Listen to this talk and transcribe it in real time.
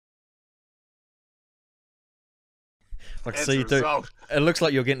I can That's see the you too. result. It looks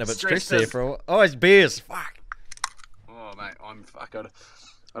like you're getting a bit stressed there Stressed. for a while. Oh, it's beers. Fuck. Oh, mate,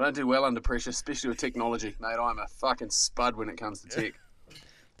 I don't do well under pressure, especially with technology, mate. I'm a fucking spud when it comes to tech.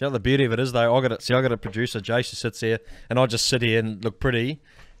 The other beauty of it is though, I got a producer, Jace, who sits here, and I just sit here and look pretty,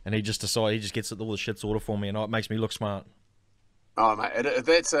 and he just gets all the shit sorted for me, and it makes me look smart. Oh, mate,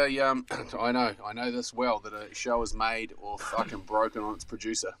 that's a I know this well, that a show is made or fucking broken on its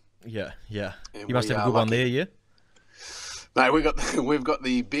producer. Yeah. And You must we have a are good one lucky. there, yeah. Mate, we've got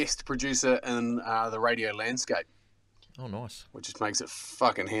the best producer in the radio landscape, Oh, nice. which just makes it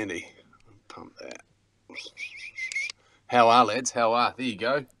fucking handy. Pump that. How are, lads? How are? There you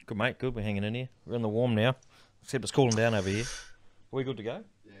go. Good, mate. Good. We're hanging in here. We're in the warm now. Except it's cooling down over here. Are we good to go?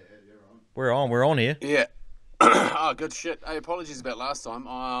 Yeah, you're on. We're on here. Yeah. Oh, good shit. Hey, apologies about last time.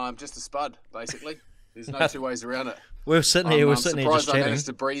 I'm just a spud, basically. There's no two ways around it. We're sitting here. We're sitting here just surprised I chatting. managed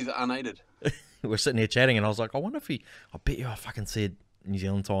to breathe unaided. We're sitting here chatting, and I was like, I wonder if he. I bet you I fucking said New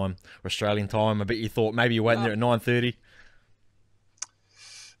Zealand time or Australian time. I bet you thought maybe you're waiting there at 9:30.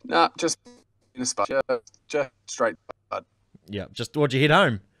 No, just in a spud. Just straight spud. Yeah. Just what'd you head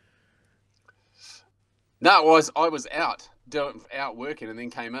home? No, I was out working, and then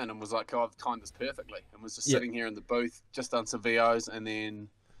came in and was like, oh, I've timed this perfectly, and was just sitting here in the booth, just done some VOs, and then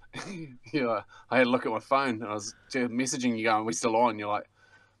I had a look at my phone, and I was messaging you going, "We still on?" You're like,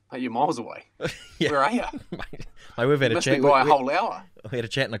 "Mate, you're miles away. Yeah. Where are you?" Mate, we've had You a missed chat. me by a whole hour. We had a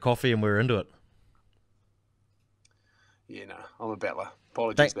chat and a coffee, and we were into it. Yeah, no, I'm a battler.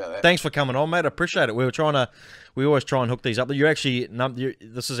 Apologies about that. Thanks for coming on, mate. I appreciate it. We always try and hook these up.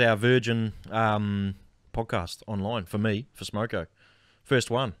 This is our Virgin podcast online for me, for Smoko. First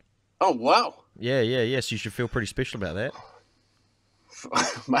one. Oh, wow. Yeah. Yes, you should feel pretty special about that.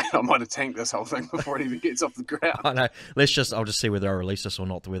 Mate, I might have tanked this whole thing before it even gets off the ground. I know. I'll just see whether I release this or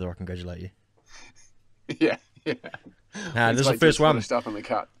not, whether I congratulate you. Yeah. This is the first one. Finished up in the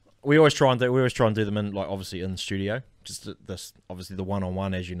cut. We always try and do them in, like, obviously in the studio. Just this, obviously the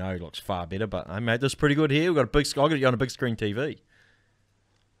one-on-one, as you know, looks far better. But hey, mate, this is pretty good here. We've got a big. I got you on a big screen TV.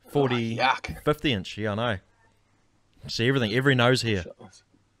 50 inch. Yeah, I know. See everything. Every nose here.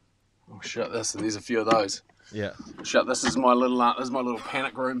 Oh, shut this. There's a few of those. Yeah. Shut. This is my little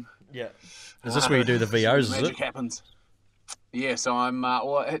panic room. Yeah. Is this where you do the VOs? Is Magic it? happens. Yeah. So I'm.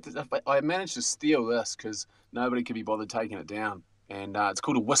 I managed to steal this because nobody could be bothered taking it down, and it's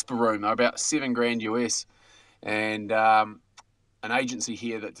called a whisper room. They're about $7,000 US, and an agency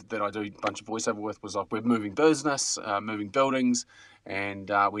here that I do a bunch of voiceover with was like, we're moving business, moving buildings,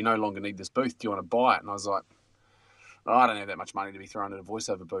 and we no longer need this booth. Do you want to buy it? And I was like, oh, I don't have that much money to be thrown at a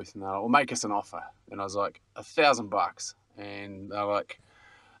voiceover booth. And they're like, well, make us an offer. And I was like, $1,000. And they're like,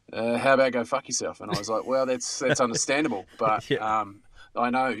 how about go fuck yourself? And I was like, well, that's understandable. But I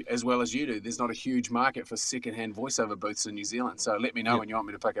know, as well as you do, there's not a huge market for secondhand voiceover booths in New Zealand. So let me know when you want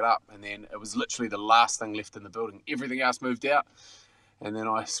me to pick it up. And then it was literally the last thing left in the building. Everything else moved out. And then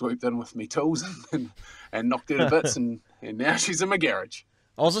I swooped in with me tools and knocked her to bits. And now she's in my garage.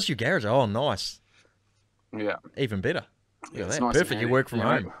 Oh, is this your garage? Oh, nice. Yeah. Even better. Yeah, Nice. nice. Perfect. You work from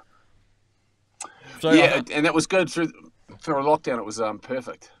home. So, yeah, and that was good for a lockdown. It was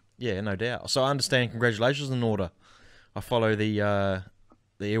perfect. Yeah, no doubt. So I understand. Congratulations in order. I follow the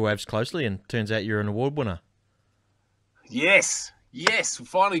airwaves closely, and turns out you're an award winner. Yes, we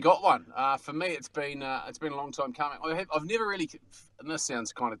finally got one. For me, it's been a long time coming. I've never really, and this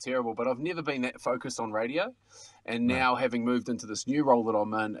sounds kind of terrible, but I've never been that focused on radio. And now, having moved into this new role that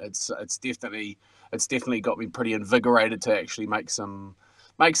I'm in, it's definitely got me pretty invigorated to actually make some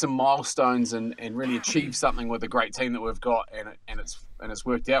milestones and really achieve something with the great team that we've got. And it's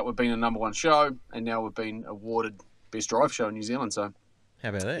worked out. We've been a #1 show, and now we've been awarded best drive show in New Zealand. So how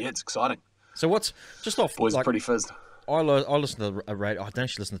about that? Yeah, it's exciting. So what's just off? Boys are pretty fizzed. I listen to a radio. I don't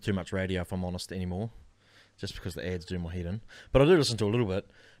actually listen to too much radio, if I'm honest, anymore, just because the ads do my head in. But I do listen to a little bit.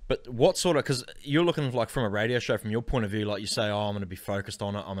 But what sort of, because you're looking like from a radio show, from your point of view, like you say, oh, I'm going to be focused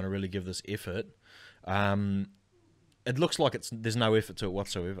on it. I'm going to really give this effort. It looks like there's no effort to it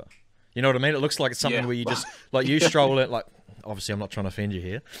whatsoever. You know what I mean? It looks like it's something where you just, like you stroll in, like, obviously I'm not trying to offend you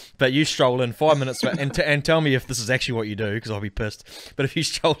here, but you stroll in 5 minutes, and tell me if this is actually what you do, because I'll be pissed. But if you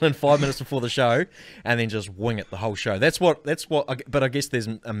stroll in 5 minutes before the show, and then just wing it the whole show, that's what, but I guess there's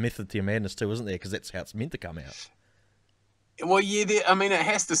a method to your madness too, isn't there? Because that's how it's meant to come out. Well, yeah, I mean, it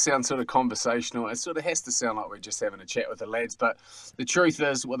has to sound sort of conversational. It sort of has to sound like we're just having a chat with the lads. But the truth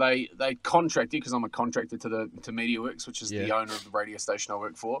is, well, they contracted, because I'm a contractor to MediaWorks, which is the owner of the radio station I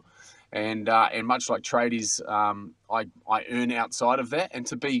work for. And much like tradies, I earn outside of that. And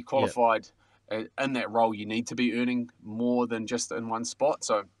to be qualified in that role, you need to be earning more than just in one spot.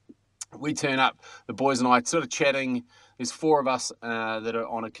 So We turn up, the boys and I sort of chatting. There's 4 of us that are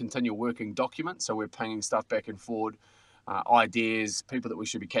on a continual working document, so we're pinging stuff back and forward, ideas, people that we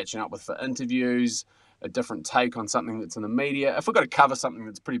should be catching up with for interviews, a different take on something that's in the media. If we've got to cover something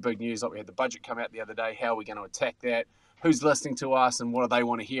that's pretty big news, like we had the budget come out the other day, how are we going to attack that? Who's listening to us and what do they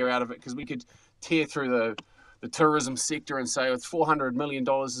want to hear out of it? Because we could tear through the tourism sector and say it's $400 million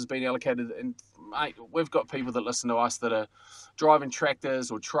has been allocated. And mate, we've got people that listen to us that are driving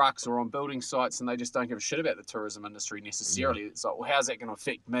tractors or trucks or on building sites, and they just don't give a shit about the tourism industry necessarily. It's like, well, how's that going to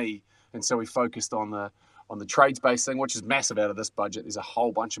affect me? And so we focused on the trades-based thing, which is massive out of this budget. There's a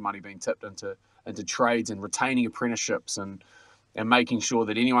whole bunch of money being tipped into trades and retaining apprenticeships and making sure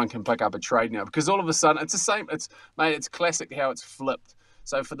that anyone can pick up a trade now. Because all of a sudden, it's the same. It's classic how it's flipped.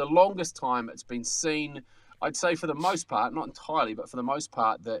 So for the longest time, it's been seen, I'd say for the most part, not entirely, but for the most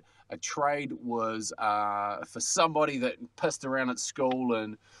part, that a trade was for somebody that pissed around at school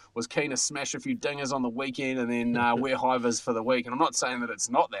and was keen to smash a few dingers on the weekend and then wear hivers for the week. And I'm not saying that it's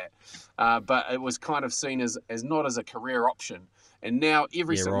not that, but it was kind of seen as not as a career option. And now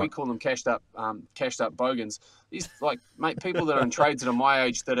we call them cashed up bogans. These people that are in trades that are my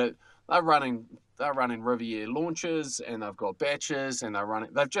age they're running Riviera launches and they've got batches and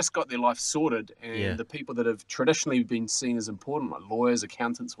they've just got their life sorted. And the people that have traditionally been seen as important, like lawyers,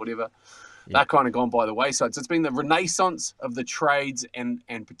 accountants, whatever, they're kind of gone by the wayside. So it's been the renaissance of the trades and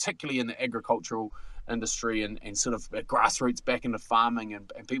particularly in the agricultural industry and sort of grassroots back into farming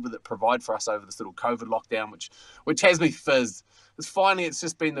and people that provide for us over this little COVID lockdown, which has me fizzed. It's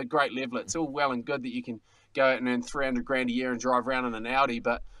just been the great leveler. It's all well and good that you can go out and earn $300,000 a year and drive around in an Audi,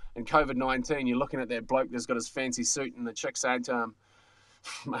 but in COVID-19, you're looking at that bloke that's got his fancy suit and the chick saying to him,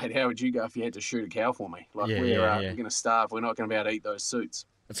 mate, how would you go if you had to shoot a cow for me? We're going to starve. We're not going to be able to eat those suits.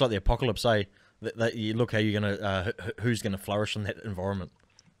 It's like the apocalypse, eh? That you look how you're going to, who's going to flourish in that environment.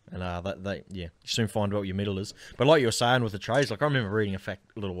 And you soon find out what your middle is. But like you were saying with the trades, like I remember reading a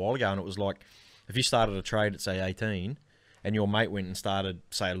fact a little while ago, and it was like, if you started a trade at, say, 18, and your mate went and started,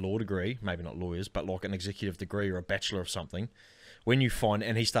 say, a law degree, maybe not lawyers, but like an executive degree or a bachelor of something,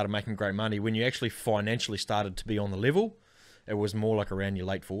 and he started making great money, when you actually financially started to be on the level, it was more like around your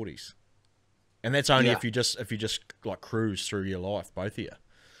late 40s. And that's only if you just like cruise through your life, both of you.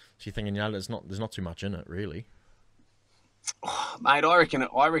 So you're thinking, there's not too much in it, really. Mate, I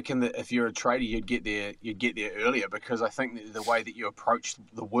reckon that if you're a trader, you'd get there earlier, because I think the way that you approach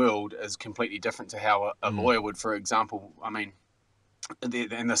the world is completely different to how a lawyer would, for example. I mean, and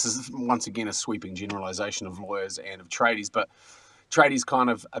this is once again a sweeping generalization of lawyers and of tradies, but tradies kind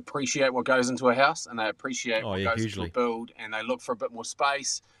of appreciate what goes into a house and they appreciate what goes into a build, and they look for a bit more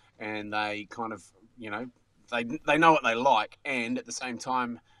space, and they kind of, they know what they like. And at the same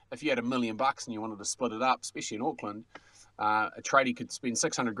time, if you had $1 million and you wanted to split it up, especially in Auckland, a tradie could spend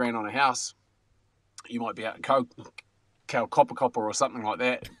 $600,000 on a house. You might be out in Copper or something like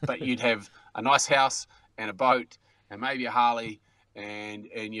that, but you'd have a nice house and a boat and maybe a Harley, and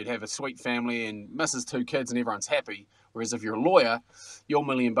you'd have a sweet family and Mrs. 2 kids and everyone's happy. Whereas if you're a lawyer, your $1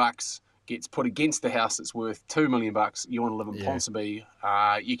 million gets put against the house that's worth $2 million. You want to live in Ponsonby,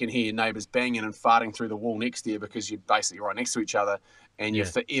 you can hear your neighbours banging and farting through the wall next to you because you're basically right next to each other, and you're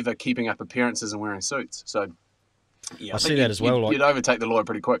forever keeping up appearances and wearing suits. So I see that as well. You'd overtake the lawyer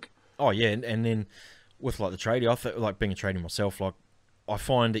pretty quick. Oh yeah, and then with like the tradie, I think, like being a tradie myself, like I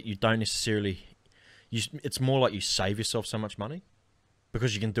find that you don't necessarily, it's more like you save yourself so much money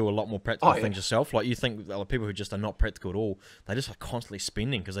because you can do a lot more practical things yourself. Like you think like, people who just are not practical at all, they just are constantly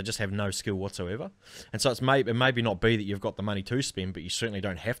spending because they just have no skill whatsoever. And so it may not be that you've got the money to spend, but you certainly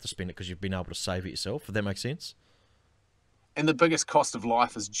don't have to spend it because you've been able to save it yourself. If that makes sense. And the biggest cost of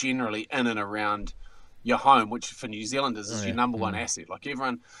life is generally in and around your home, which for New Zealanders is your number one asset. Like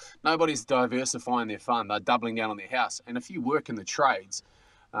nobody's diversifying their fund. They're doubling down on their house. And if you work in the trades,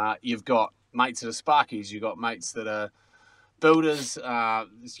 you've got mates that are sparkies. You've got mates that are builders. The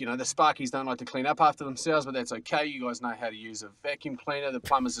sparkies don't like to clean up after themselves, but that's okay. You guys know how to use a vacuum cleaner. The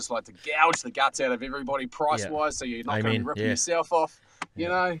plumbers just like to gouge the guts out of everybody price-wise, so you're not going to be ripping yourself off.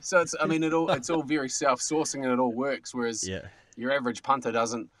 So it's all very self-sourcing and it all works. Whereas your average punter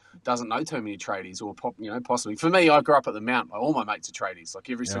doesn't know too many tradies, or possibly. For me, I grew up at the Mount. All my mates are tradies.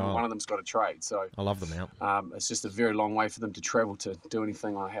 Like every single one of them's got a trade. So I love the Mount. It's just a very long way for them to travel to do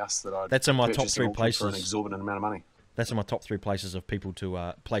anything on a house that I. That's in my top 3 places for an exorbitant amount of money. That's in my top 3 places of people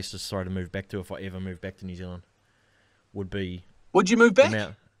to to move back to if I ever move back to New Zealand. Would be. Would you move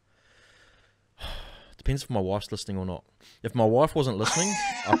back? Depends if my wife's listening or not. If my wife wasn't listening,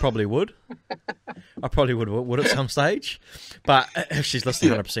 I probably would. I probably would at some stage. But if she's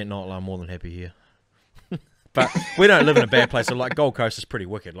listening 100% not, I'm more than happy here. But we don't live in a bad place. So like Gold Coast is pretty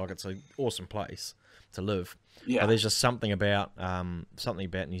wicked. Like it's an awesome place to live. Yeah. But there's just something about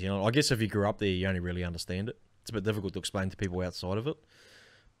New Zealand. I guess if you grew up there, you only really understand it. It's a bit difficult to explain to people outside of it.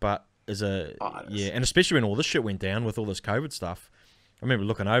 But and especially when all this shit went down with all this COVID stuff, I remember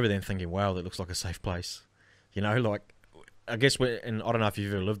looking over there and thinking, wow, that looks like a safe place. You know, like I guess and I don't know if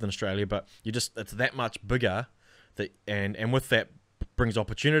you've ever lived in Australia, but it's that much bigger and with that brings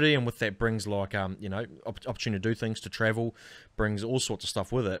opportunity, and with that brings like opportunity to do things, to travel, brings all sorts of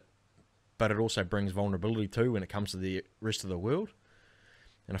stuff with it. But it also brings vulnerability too when it comes to the rest of the world.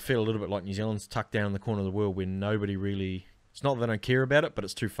 And I feel a little bit like New Zealand's tucked down in the corner of the world where nobody really... It's not that they don't care about it, but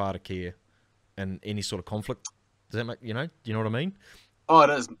it's too far to care in any sort of conflict. Does that make... Do you know what I mean? Oh,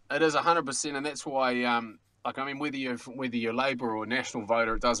 it is. It is 100%, and that's why... whether you're Labour or National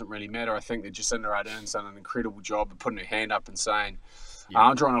voter, it doesn't really matter. I think that Jacinda Ardern's done an incredible job of putting her hand up and saying...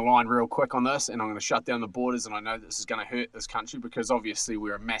 I'm drawing a line real quick on this, and I'm going to shut down the borders, and I know this is going to hurt this country because obviously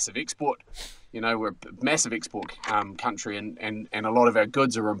we're a massive export. We're a massive export country, and a lot of our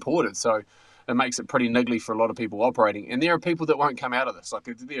goods are imported, so it makes it pretty niggly for a lot of people operating. And there are people that won't come out of this. Like,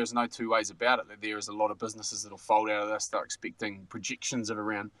 there's no two ways about it. There is a lot of businesses that'll fold out of this. They're expecting projections of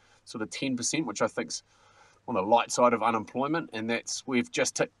around sort of 10%, which I think's on the light side of unemployment, and we've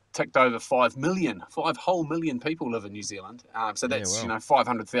just ticked over 5 whole million people live in New Zealand. So that's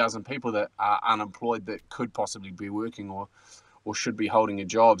 500,000 people that are unemployed that could possibly be working or should be holding a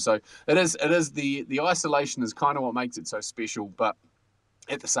job. So it is the isolation is kind of what makes it so special. But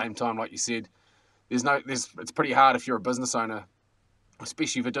at the same time, like you said, it's pretty hard if you're a business owner,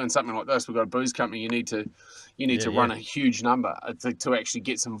 especially if you're doing something like this. We've got a booze company. You need to run a huge number to actually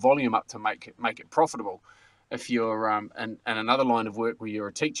get some volume up to make it profitable. If you're in another line of work where you're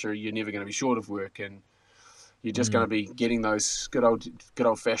a teacher, you're never going to be short of work, and you're just going to be getting those good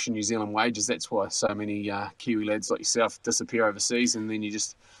old fashioned New Zealand wages. That's why so many Kiwi lads like yourself disappear overseas, and then you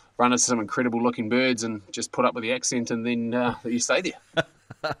just run into some incredible looking birds and just put up with the accent, and then you stay there.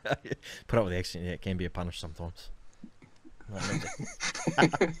 Put up with the accent, yeah, it can be a punish sometimes.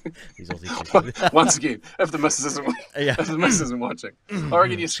 These Aussies. Once again, if the missus isn't watching, I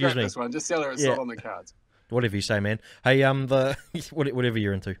reckon you scrap this one. Just tell her it's not on the cards. Whatever you say, man. Hey, whatever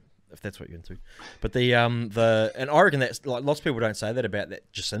you're into, if that's what you're into. But and I reckon that's like lots of people don't say that about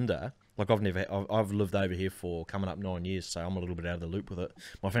that Jacinda. Like I've lived over here for coming up 9 years, so I'm a little bit out of the loop with it.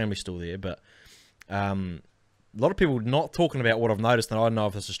 My family's still there, but a lot of people not talking about what I've noticed, and I don't know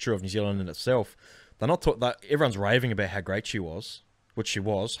if this is true of New Zealand in itself. They're not everyone's raving about how great she was, which she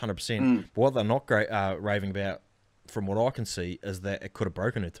was 100%. But what they're not raving about, from what I can see, is that it could have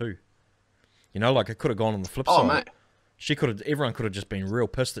broken her too. Like it could have gone on the flip side. Mate. Everyone could have just been real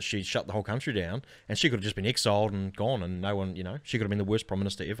pissed that she shut the whole country down, and she could have just been exiled and gone, and no one, she could have been the worst Prime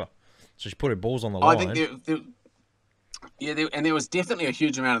Minister ever. So she put her balls on the line. I think there was definitely a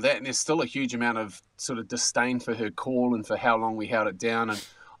huge amount of that, and there's still a huge amount of sort of disdain for her call and for how long we held it down. And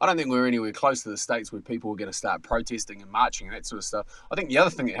I don't think we're anywhere close to the States where people are going to start protesting and marching and that sort of stuff. I think the other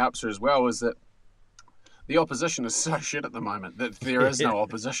thing that helps her as well is that the opposition is so shit at the moment that there is no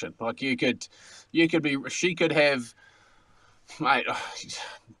opposition. Like she could have, mate,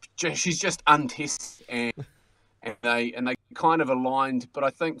 she's just untested, and they kind of aligned. But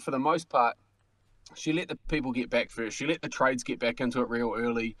I think for the most part, she let the people get back first. She let the trades get back into it real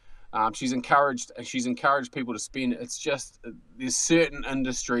early. She's encouraged people to spend. It's just there's certain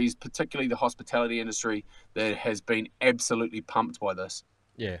industries, particularly the hospitality industry, that has been absolutely pumped by this.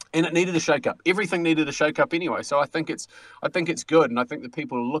 Yeah, and it needed a shake-up. Everything needed a shake-up anyway. So I think it's good, and I think that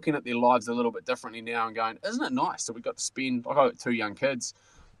people are looking at their lives a little bit differently now and going, "Isn't it nice that we got to spend?" I've got 2 young kids.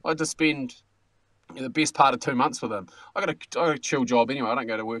 I had to spend the best part of 2 months with them. I got a chill job anyway. I don't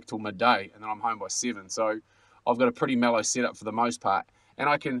go to work till midday, and then I'm home by 7. So I've got a pretty mellow setup for the most part. And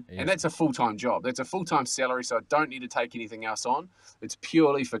and that's a full-time job. That's a full-time salary, so I don't need to take anything else on. It's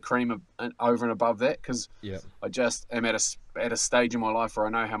purely for cream over and above that, because I just am at a stage in my life where I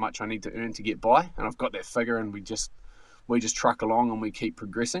know how much I need to earn to get by, and I've got that figure, and we just truck along and we keep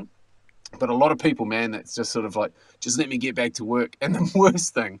progressing. But a lot of people, man, that's just sort of like, just let me get back to work. And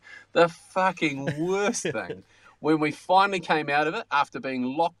the fucking worst thing, when we finally came out of it, after being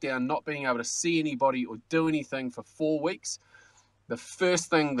locked down, not being able to see anybody or do anything for 4 weeks, the first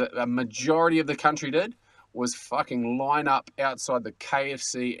thing that a majority of the country did was fucking line up outside the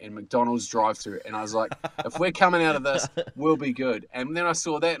KFC and McDonald's drive-thru. And I was like, if we're coming out of this, we'll be good. And then I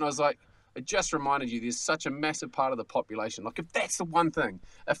saw that and I was like, it just reminded you there's such a massive part of the population. Like, if that's the one thing,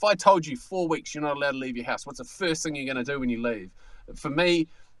 if I told you 4 weeks you're not allowed to leave your house, what's the first thing you're going to do when you leave? For me,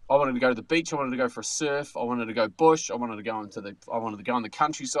 I wanted to go to the beach. I wanted to go for a surf. I wanted to go bush. I wanted to go on the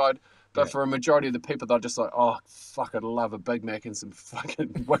countryside. But for a majority of the people, they're just like, oh, fuck, I'd love a Big Mac and some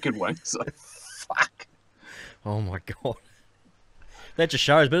fucking wicked wings. Like, fuck. Oh, my God. That just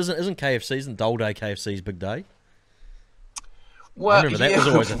shows, but isn't KFC's and Dole Day KFC's big day? Well, I remember that was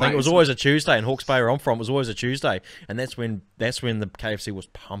always a thing. It was always a Tuesday in Hawke's Bay, where I'm from. It was always a Tuesday, and that's when the KFC was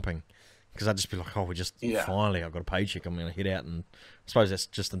pumping. Because I'd just be like, oh, finally, I've got a paycheck. I'm going to head out, and I suppose that's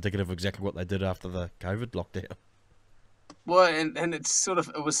just indicative of exactly what they did after the COVID lockdown. Well, and it's sort of,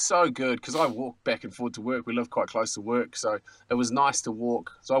 it was so good because I walk back and forth to work. We live quite close to work, so it was nice to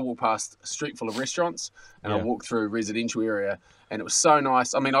walk. So I walk past a street full of restaurants, and I walk through a residential area, and it was so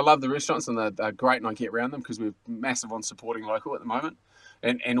nice. I mean, I love the restaurants, and they're great, and I get around them because we're massive on supporting local at the moment,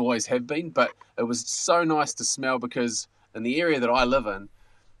 and always have been. But it was so nice to smell because in the area that I live in,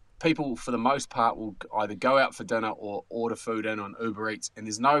 people, for the most part, will either go out for dinner or order food in on Uber Eats, and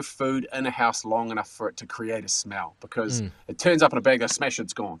there's no food in a house long enough for it to create a smell because it turns up in a bag, they smash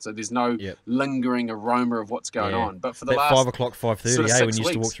it's gone. So there's no lingering aroma of what's going on. But for the last 5 o'clock, 5:30, sort of when you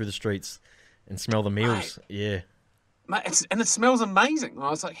used to walk through the streets and smell the meals, Mate, and it smells amazing. And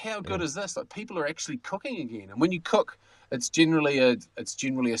I was like, how good is this? Like, people are actually cooking again. And when you cook, it's generally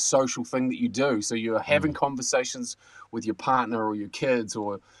a social thing that you do. So you're having conversations with your partner or your kids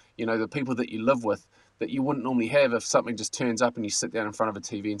or the people that you live with that you wouldn't normally have if something just turns up and you sit down in front of a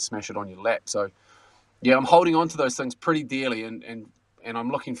TV and smash it on your lap. So, yeah, I'm holding on to those things pretty dearly, and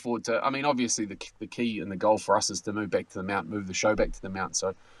I'm looking forward to. I mean, obviously the key and the goal for us is to move back to the Mount, move the show back to the Mount.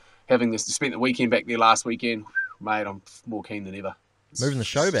 So, spent the weekend back there last weekend, mate, I'm more keen than ever. Moving the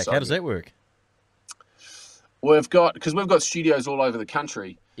show back, how does that work? We've got studios all over the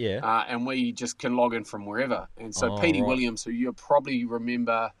country, and we just can log in from wherever. And so Petey Williams, who you probably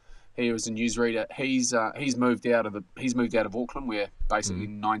remember. He was a newsreader. He's moved out of Auckland, where basically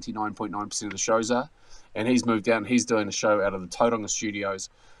 99.9% of the shows are, and he's moved out and he's doing a show out of the Tauranga studios.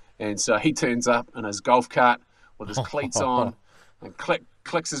 And so he turns up in his golf cart with his cleats on, and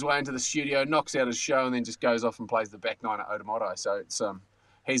clicks his way into the studio, knocks out his show, and then just goes off and plays the back nine at Otamoto. So it's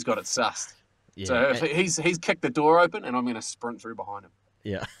he's got it sussed. Yeah. So he's kicked the door open, and I'm going to sprint through behind him.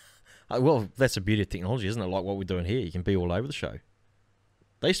 Yeah. Well, that's the beauty of technology, isn't it? Like what we're doing here, you can be all over the show.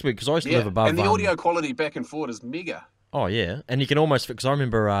 They used to be, because I used to live above. And the audio quality back and forth is mega. Oh yeah, and you can almost, because I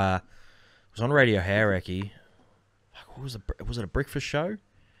remember it was on Radio Hauraki. What was it? Was it a breakfast show?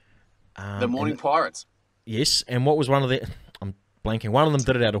 The Morning Pirates. Yes, and what was one of the? I'm blanking. One of them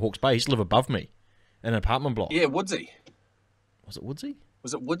did it out of Hawke's Bay. He used to live above me, in an apartment block. Yeah, Woodsy. Was it Woodsy?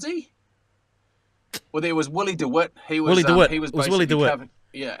 Was it Woodsy? Well, there was Willie DeWitt. Willie DeWitt. It was Willie DeWitt.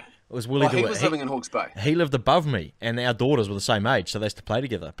 Yeah. It was Willie DeWitt. He was living in Hawke's Bay. He lived above me, and our daughters were the same age, so they used to play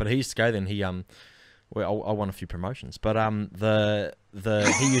together. But he used to go then. He well, I won a few promotions, but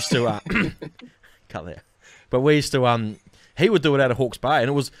he used to cut there. But we used to he would do it out of Hawke's Bay, and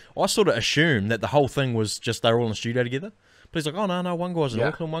it was, I sort of assumed that the whole thing was just they were all in the studio together. But he's like, oh no, one guy's in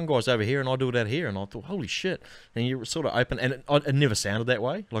Auckland, one guy's over here, and I do it out here. And I thought, holy shit! And you sort of open, and it never sounded that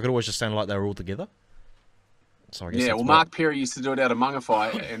way. Like it always just sounded like they were all together. So I guess Mark Perry used to do it out of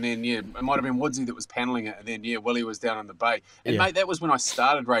Mangawhai, and then it might have been Woodsy that was paneling it, and then Willie was down in the Bay. And mate, that was when I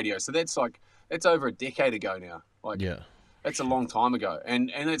started radio, so that's over a decade ago now. That's a long time ago, and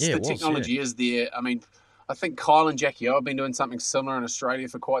it's the technology is there. I mean, I think Kyle and Jackie O have been doing something similar in Australia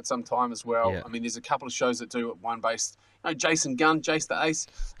for quite some time as well. I mean, there's a couple of shows that do it. One based, Jason Gunn, Jace the Ace,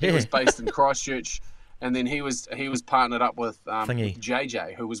 he was based in Christchurch. And then he was partnered up with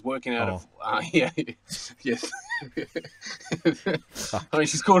JJ, who was working out of yes. I mean,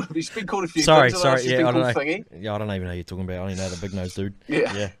 she's been called a few. Sorry, I don't know. Thingy. Yeah, I don't even know who you're talking about. I only know the big nose dude.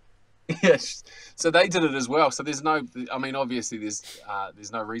 Yeah. Yes. So they did it as well. So there's no. I mean, obviously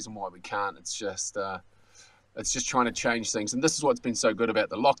there's no reason why we can't. It's just trying to change things. And this is what's been so good about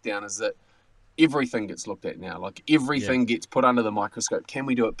the lockdown is that everything gets looked at now. Like everything gets put under the microscope. Can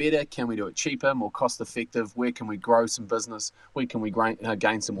we do it better? Can we do it cheaper, more cost effective? Where can we grow some business? Where can we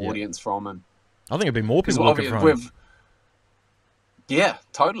gain some audience from? And I think it'd be more people working from home. Yeah,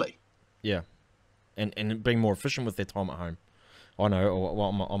 totally. Yeah, and being more efficient with their time at home. I know.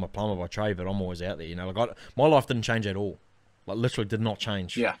 Well, I'm a plumber by trade, but I'm always out there. Like my life didn't change at all. Like literally did not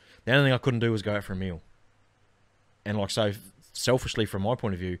change. Yeah. The only thing I couldn't do was go out for a meal. And like so. Selfishly, from my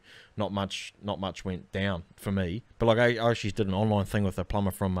point of view, not much went down for me. But like I actually did an online thing with a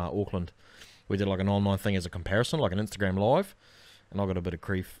plumber from Auckland. We did like an online thing as a comparison, like an Instagram live, and I got a bit of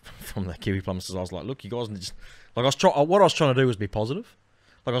grief from the Kiwi plumbers. So I was like, look, you guys just like what I was trying to do was be positive.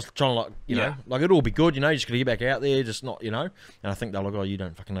 Like I was trying to like it'll all be good, you just gotta get back out there, just not, And I think they're like, oh, you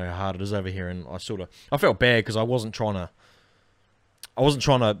don't fucking know how hard it is over here. And I felt bad because I wasn't trying to. I wasn't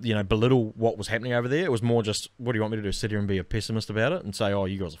trying to, belittle what was happening over there. It was more just, what do you want me to do? Sit here and be a pessimist about it and say, oh,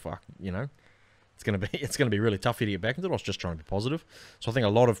 you guys are fucked, It's gonna be really tough for you to get back into it. I was just trying to be positive. So I think a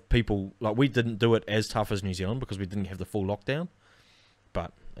lot of people, like, we didn't do it as tough as New Zealand because we didn't have the full lockdown.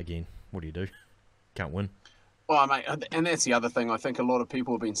 But again, what do you do? Can't win. Well, mate, and that's the other thing. I think a lot of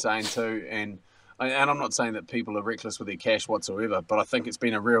people have been saying too, and I'm not saying that people are reckless with their cash whatsoever, but I think it's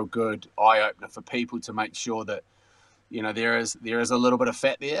been a real good eye opener for people to make sure that there is a little bit of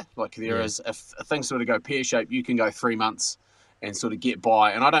fat there. Like there is, if things sort of go pear shaped, you can go 3 months and sort of get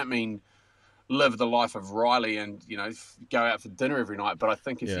by. And I don't mean live the life of Riley and go out for dinner every night, but I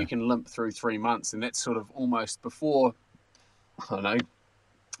think if you can limp through 3 months, and that's sort of almost before, I don't know,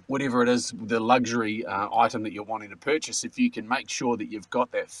 whatever it is, the luxury item that you're wanting to purchase, if you can make sure that you've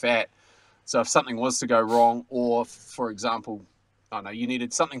got that fat. So if something was to go wrong, or for example, I don't know, you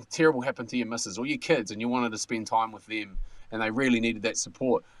needed something terrible happen to your missus or your kids and you wanted to spend time with them and they really needed that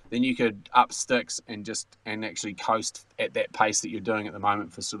support, then you could up sticks and actually coast at that pace that you're doing at the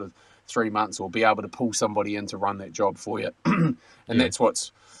moment for sort of 3 months, or be able to pull somebody in to run that job for you. And that's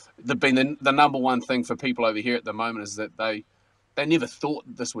what's been the number one thing for people over here at the moment, is that they never thought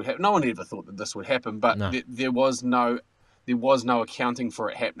this would happen. No one ever thought that this would happen, but there was no accounting for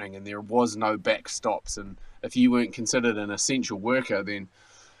it happening, and there was no backstops. And if you weren't considered an essential worker, then,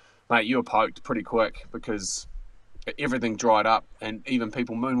 mate, you were poked pretty quick, because everything dried up, and even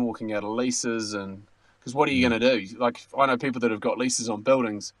people moonwalking out of leases. And because what are you going to do? Like, I know people that have got leases on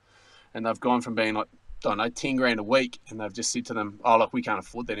buildings, and they've gone from being like, I don't know, 10 grand a week, and they've just said to them, oh, look, we can't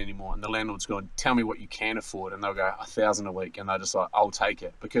afford that anymore. And the landlord's going, tell me what you can afford. And they'll go, 1,000 a week. And they're just like, I'll take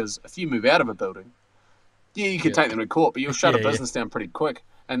it. Because if you move out of a building, you could take them to court, but you'll shut a business down pretty quick.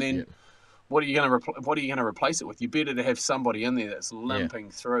 And then what are you going to replace it with? You're better to have somebody in there that's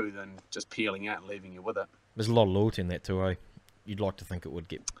limping through than just peeling out and leaving you with it. There's a lot of loyalty in that too, eh? You'd like to think it would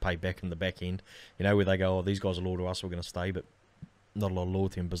get paid back in the back end, where they go, oh, these guys are loyal to us, we're going to stay. But not a lot of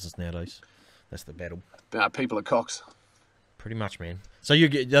loyalty in business nowadays. That's the battle. People are cocks. Pretty much, man. So you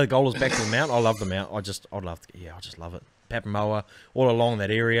get the goal is back to the mount. I love the mount. I just love it. Papamoa, all along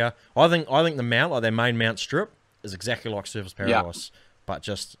that area. I think the mount, like their main mount strip, is exactly like Surfers Paradise, but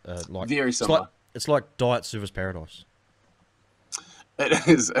just like very similar. It's like Diet Surfers Paradise. It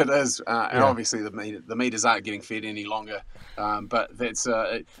is, and obviously the meters aren't getting fed any longer, but that's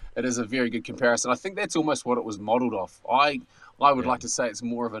it is a very good comparison. I think that's almost what it was modelled off. I would like to say it's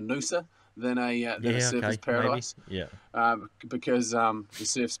more of a Noosa than a Surfers Paradise. Maybe. Because the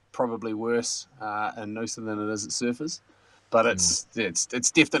surf's probably worse in Noosa than it is at Surfers. But it's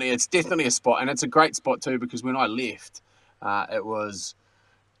definitely a spot, and it's a great spot too, because when I left, it was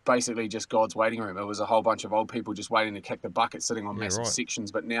basically just God's waiting room. It was a whole bunch of old people just waiting to kick the bucket, sitting on massive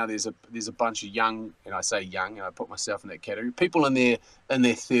sections. But now there's a bunch of young, and I say young, and I put myself in that category, people in their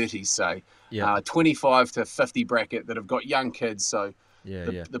 30s, say, 25 to 50 bracket, that have got young kids. So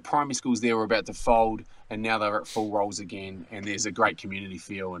the primary schools there were about to fold, and now they're at full rolls again, and there's a great community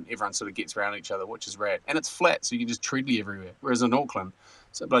feel, and everyone sort of gets around each other, which is rad. And it's flat, so you can just treadly everywhere. Whereas in Auckland,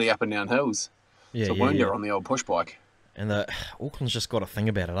 it's bloody up and down hills. It's a wonder on the old push bike. And Auckland's just got a thing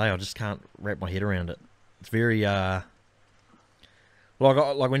about it, I just can't wrap my head around it. It's very like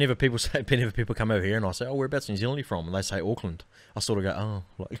whenever people come over here and I say, oh, whereabouts in New Zealand are you from? And they say Auckland, I sort of go, oh,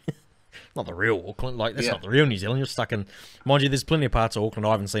 like not the real Auckland, like that's not the real New Zealand. You're stuck in, mind you, there's plenty of parts of Auckland.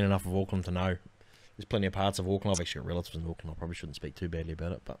 I haven't seen enough of Auckland to know. There's plenty of parts of Auckland. I've actually got relatives in Auckland. I probably shouldn't speak too badly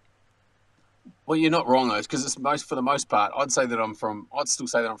about it, but well, you're not wrong though, because it's for the most part, I'd still say that I'm from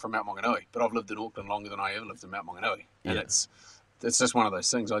Mount Maunganui, but I've lived in Auckland longer than I ever lived in Mount Maunganui, and it's just one of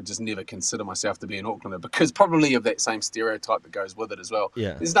those things. I just never consider myself to be an Aucklander, because probably of that same stereotype that goes with it as well.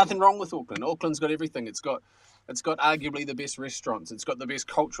 There's nothing wrong with Auckland. Auckland's got everything. It's got arguably the best restaurants. It's got the best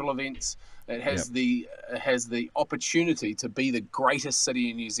cultural events. It has the opportunity to be the greatest city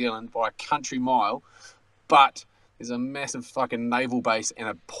in New Zealand by a country mile, but there's a massive fucking naval base and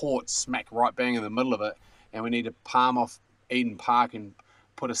a port smack right bang in the middle of it, and we need to palm off Eden Park and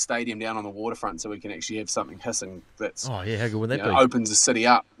put a stadium down on the waterfront so we can actually have something hissing that's how good would that be? Opens the city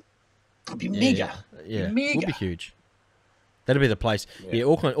up. It'd be mega. It would be huge. That'd be the place.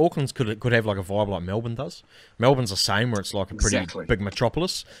 Auckland's could have like a vibe like Melbourne does. Melbourne's the same, where it's like a pretty big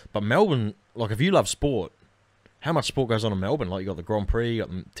metropolis. But Melbourne, like if you love sport, how much sport goes on in Melbourne? Like you got the Grand Prix, you got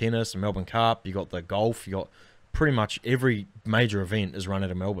the tennis, the Melbourne Cup, you got the golf, you got pretty much every major event is run out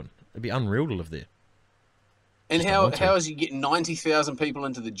of Melbourne. It'd be unreal to live there. And how is you get 90,000 people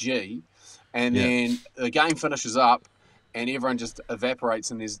into the G, and then the game finishes up, and everyone just evaporates,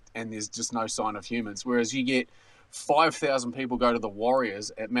 and there's just no sign of humans. Whereas you get 5,000 people go to the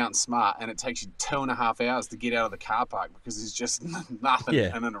Warriors at Mount Smart, and it takes you 2.5 hours to get out of the car park because there's just nothing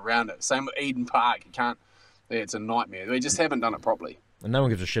in and around it. Same with Eden Park. You can't. Yeah, it's a nightmare. They just haven't done it properly. And no one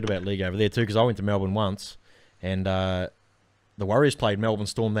gives a shit about league over there too, because I went to Melbourne once, and the Warriors played Melbourne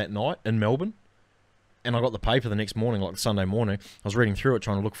Storm that night in Melbourne, and I got the paper the next morning, like Sunday morning. I was reading through it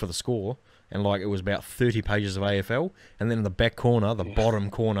trying to look for the score, and like it was about 30 pages of AFL, and then in the back corner, the bottom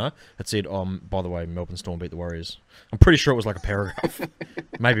corner, it said, by the way, Melbourne Storm beat the Warriors. I'm pretty sure it was like a paragraph,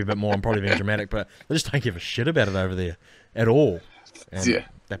 maybe a bit more. I'm probably being dramatic, but they just don't give a shit about it over there at all. And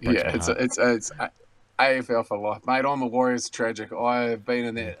that breaks my heart. It's AFL for life, mate. I'm a Warriors tragic. I've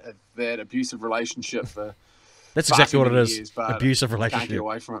been in that abusive relationship for that's exactly what it is. Years, abusive relationship. Can't get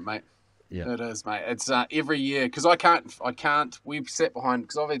away from it, mate. Yeah, it is, mate. It's every year because I can't. We've sat behind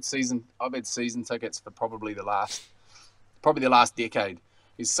because I've had season tickets for probably the last decade.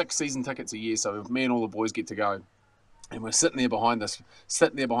 There's 6 season tickets a year, so me and all the boys get to go, and we're sitting there behind this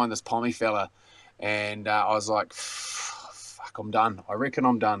pommy fella, and I was like, fuck, I'm done. I reckon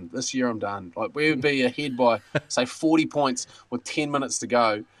I'm done. This year I'm done. Like we would be ahead by say 40 points with 10 minutes to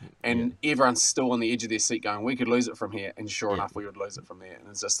go, and everyone's still on the edge of their seat going, we could lose it from here. And sure enough, we would lose it from there. And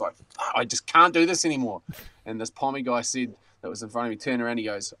it's just like, I just can't do this anymore. And this pommy guy said that was in front of me, turned around, he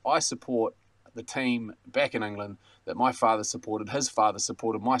goes, I support the team back in England that my father supported, his father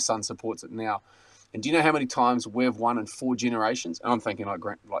supported, my son supports it now. And do you know how many times we've won in 4 generations? And I'm thinking like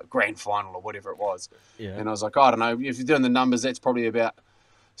grand final or whatever it was. Yeah. And I was like, I don't know. If you're doing the numbers, that's probably about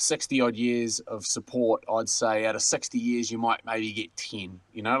 60-odd years of support. I'd say out of 60 years, you might maybe get 10.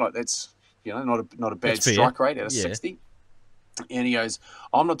 You know, like that's, you know, not a bad strike rate out of 60. And he goes,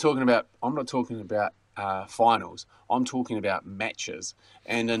 I'm not talking about finals. I'm talking about matches.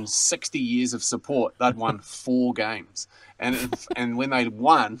 And in 60 years of support, they'd won 4 games. And when they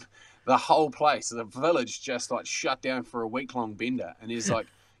won, the whole place, the village, just like shut down for a week-long bender. And he's like,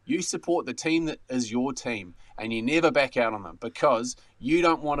 you support the team that is your team, and you never back out on them because you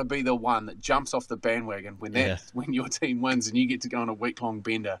don't want to be the one that jumps off the bandwagon when your team wins and you get to go on a week-long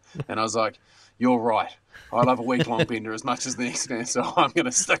bender. And I was like, you're right. I love a week-long bender as much as the next man, so I'm going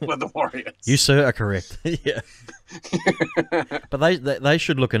to stick with the Warriors. You, sir, are correct. Yeah. But they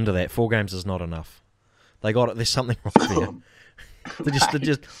should look into that. 4 games is not enough. They got it. There's something wrong there. Did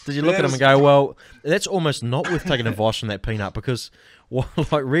you look at them and go, well, that's almost not worth taking advice from that peanut because, well,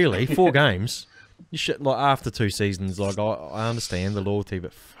 like, really, 4 games, you should, like, after 2 seasons, like, I understand the loyalty,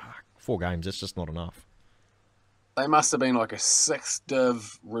 but fuck, 4 games, that's just not enough. They must have been like a 6th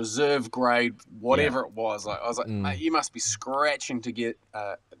div, reserve grade, whatever it was. Like, I was like, mate, you must be scratching to get,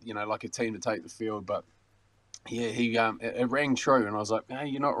 like a team to take the field. But yeah, it rang true, and I was like, no,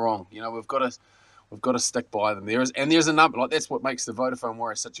 you're not wrong. You know, we've got to stick by them. There's a number, like that's what makes the Vodafone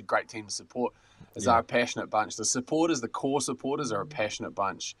Warriors such a great team to support. They're a passionate bunch. The core supporters are a passionate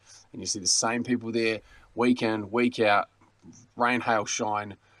bunch, and you see the same people there week in, week out, rain, hail,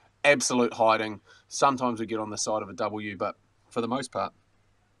 shine, absolute hiding. Sometimes we get on the side of a W, but for the most part,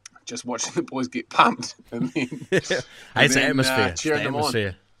 just watching the boys get pumped and then it's the atmosphere. Cheering them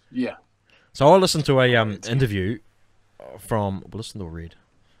on. Yeah. So I listened to a interview from listen to Reed,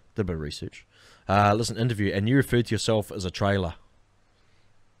 did a bit of research. Interview, and you referred to yourself as a trailer.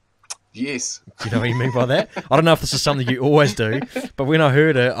 Yes. Do you know what you mean by that? I don't know if this is something you always do, but when I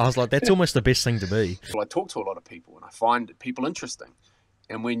heard it, I was like, that's almost the best thing to be. Well, I talk to a lot of people, and I find people interesting.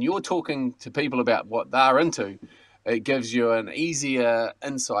 And when you're talking to people about what they're into, it gives you an easier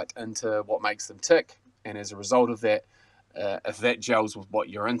insight into what makes them tick. And as a result of that, if that gels with what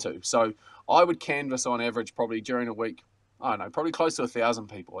you're into. So I would canvass on average probably during a week, I don't know, probably close to 1,000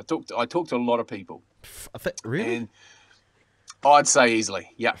 people. I talked to a lot of people. Really? And I'd say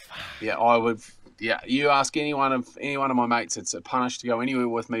easily, yeah. I would. Yeah, you ask any one of my mates, it's a punish to go anywhere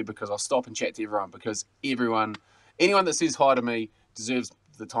with me because I'll stop and chat to everyone because anyone that says hi to me deserves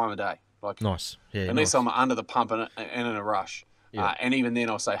the time of day. Like nice, yeah. Unless I'm under the pump and in a rush, and even then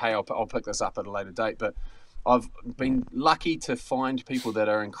I'll say, hey, I'll pick this up at a later date. But I've been lucky to find people that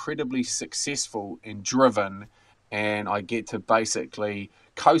are incredibly successful and driven. And I get to basically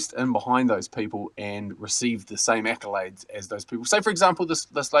coast in behind those people and receive the same accolades as those people. Say, for example,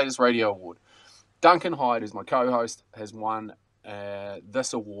 this latest radio award. Duncan Hyde, who's my co-host, has won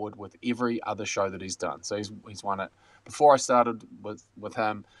this award with every other show that he's done. So he's won it before I started with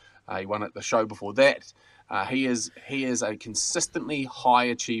him. He won it the show before that. He is a consistently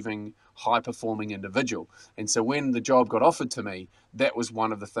high-achieving, high-performing individual. And so when the job got offered to me, that was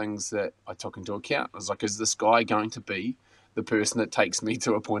one of the things that I took into account. I was like, is this guy going to be the person that takes me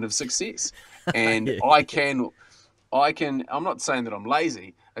to a point of success? And I'm not saying that I'm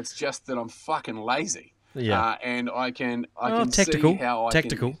lazy. It's just that I'm fucking lazy. Yeah. And I can see how I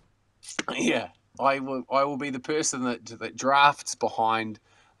can. Yeah, I will be the person that drafts behind,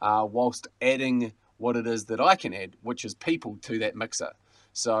 whilst adding what it is that I can add, which is people to that mixer.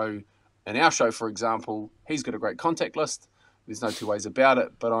 So in our show, for example, he's got a great contact list. There's no two ways about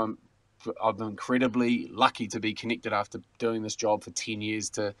it. But I'm incredibly lucky to be connected after doing this job for 10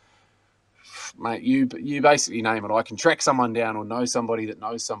 years to, mate, you basically name it. I can track someone down or know somebody that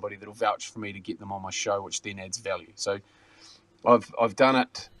knows somebody that'll vouch for me to get them on my show, which then adds value. So I've done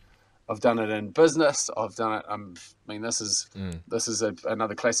it. I've done it in business. I've done it. I mean, this is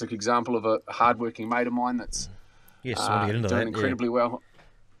another classic example of a hardworking mate of mine that's doing incredibly well.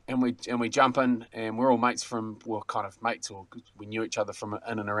 And we jump in, and we're all mates from, well, kind of mates, or we knew each other from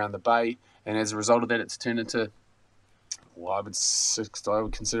in and around the bay. And as a result of that, it's turned into, well, I would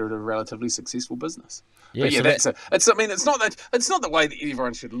consider it a relatively successful business. Yeah, but yeah, I mean, it's not the way that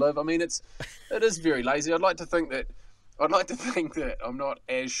everyone should live. I mean, it is very lazy. I'd like to think that I'm not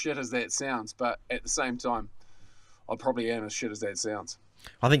as shit as that sounds, but at the same time, I probably am as shit as that sounds.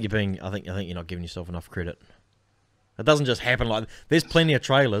 I think you're not giving yourself enough credit. It doesn't just happen like. There's plenty of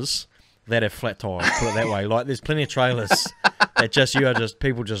trailers that have flat tires. Put it that way. Like there's plenty of trailers that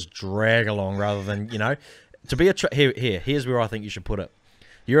people just drag along rather than to be a here's where I think you should put it.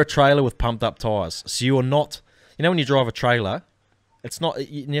 You're a trailer with pumped up tires, so you're not. When you drive a trailer. It's not.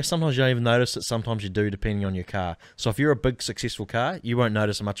 Sometimes you don't even notice it. Sometimes you do, depending on your car. So if you're a big, successful car, you won't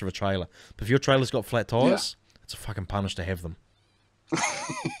notice much of a trailer. But if your trailer's got flat tires, it's a fucking punish to have them.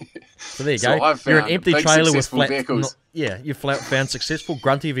 So there you go. You're an empty trailer with flat vehicles. You found successful,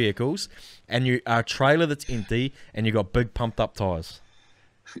 grunty vehicles, and you are a trailer that's empty, and you got big, pumped up tires.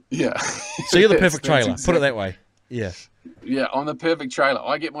 Yeah. So you're the perfect trailer. Put it that way. Yeah. Yeah, I'm the perfect trailer.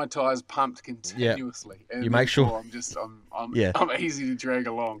 I get my tires pumped continuously. Yeah. And you make sure I'm easy to drag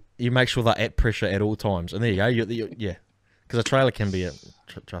along. You make sure they're at pressure at all times, and there you go. Yeah, because a trailer can be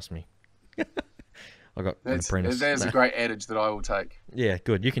trust me. I got an apprentice. There's a great adage that I will take. Yeah,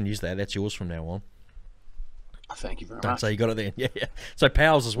 good. You can use that. That's yours from now on. Thank you very much. Don't say you got it there. Yeah. So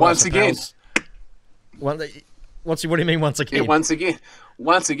pals as well. Once again. What do you mean once again? Yeah,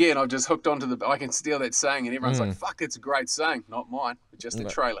 once again, I've just hooked onto I can steal that saying, and everyone's like, "Fuck, it's a great saying." Not mine. Just a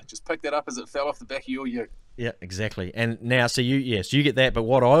trailer. Just pick that up as it fell off the back of your ute. Yeah, exactly. And now, so you get that, but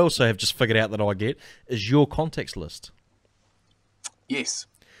what I also have just figured out that I get is your contacts list. Yes.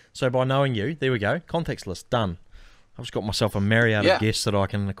 So by knowing you, there we go. Contacts list done. I've just got myself a myriad of guests that I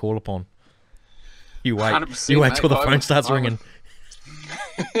can call upon. You wait. You wait till the phone starts ringing.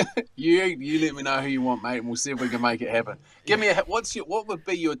 You let me know who you want, mate, and we'll see if we can make it happen. Give me what would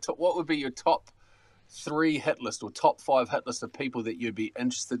be your top 3 hit list or top 5 hit list of people that you'd be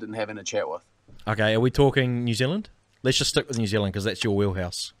interested in having a chat with? Okay, are we talking New Zealand? Let's just stick with New Zealand because that's your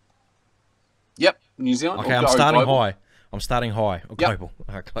wheelhouse. Yep, New Zealand. Okay, I'm starting high. I'm starting high. Or global.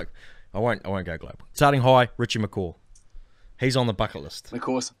 I won't go global. Starting high, Richie McCaw. He's on the bucket list. Of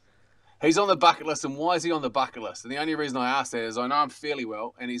course. He's on the bucket list, and why is he on the bucket list? And the only reason I ask that is I know him fairly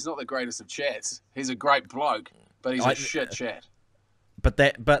well, and he's not the greatest of chats. He's a great bloke, but he's a shit chat. But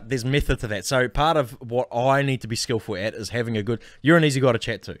there's method to that. So part of what I need to be skillful at is having a good... You're an easy guy to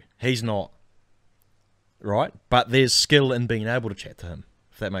chat to. He's not. Right? But there's skill in being able to chat to him,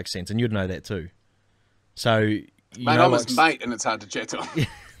 if that makes sense. And you'd know that too. So... Mate, I'm his mate, and it's hard to chat to him.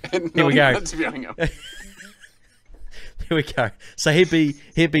 Here we go. Him. Here we go. So he'd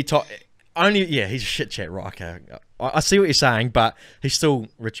be top... Only, he's a shit chat, right? Okay, I see what you're saying, but he's still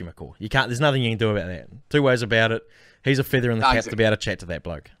Richie McCaw. You can't. There's nothing you can do about that. Two ways about it. He's a feather in the cap to be able to chat to that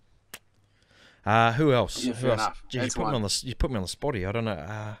bloke. Who else? Yeah, fair enough. Gee, you put me on the spot here. I don't know.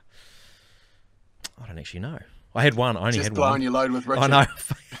 I don't actually know. I had one. I only had one. Just blowing your load with Richie. I know.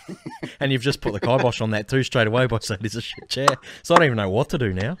 And you've just put the kibosh on that too straight away by saying he's a shit chat. So I don't even know what to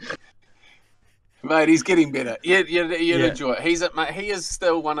do now. Mate, he's getting better. You'd enjoy it. He is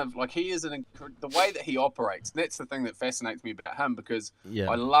still one of, like, the way that he operates. That's the thing that fascinates me about him, because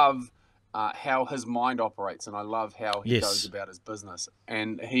I love how his mind operates, and I love how he goes about his business.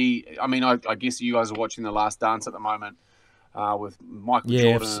 And I guess you guys are watching The Last Dance at the moment with Michael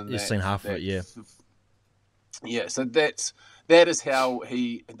Jordan. Yeah, you've seen half of it, yeah. Yeah, so that is how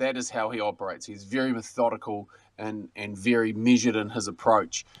he operates. He's very methodical and very measured in his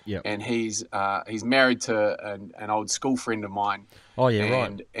approach. Yep. And he's married to an old school friend of mine. Oh yeah,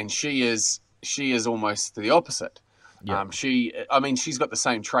 right. And she is almost the opposite. Yep. She's got the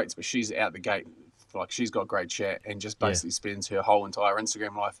same traits, but she's out the gate. Like, she's got great chat and just basically spends her whole entire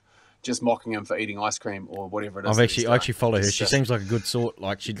Instagram life just mocking him for eating ice cream or whatever it is. I actually follow her. She seems like a good sort.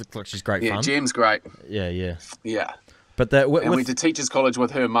 Like, she looks like she's great fun. Yeah, Jem's great. Yeah. But that and went to teachers college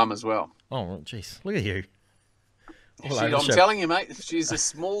with her mum as well. Oh, jeez, look at you. I'm telling you, mate, she's a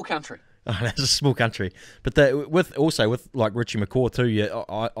small country. Oh, that's a small country. But with like Richie McCaw too, yeah,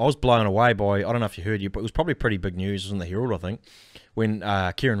 I was blown away by, I don't know if you heard, but it was probably pretty big news. It was in the Herald, I think, when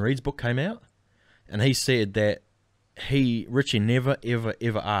Kieran Reid's book came out, and he said that Richie never, ever,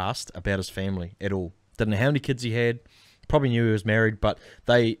 ever asked about his family at all. Didn't know how many kids he had, probably knew he was married, but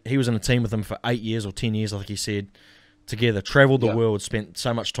he was in a team with him for 8 years or 10 years, I think he said, together, travelled the world, spent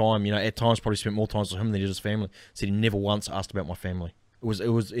so much time, at times probably spent more time with him than he did his family. Said he never once asked about my family. It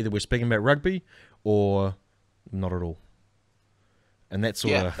was either we're speaking about rugby or not at all. And that's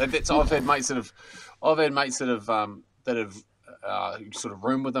sort of... I've had mates that have sort of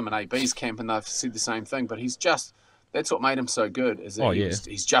roomed with him in AB's camp, and they've said the same thing. But that's what made him so good, is that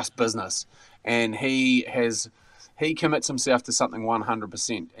he's just business, and he commits himself to something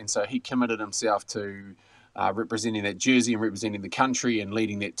 100%, and so he committed himself to representing that jersey and representing the country and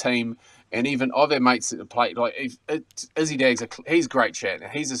leading that team. And even I've had mates that have played, like Izzy Daggs, he's great chat.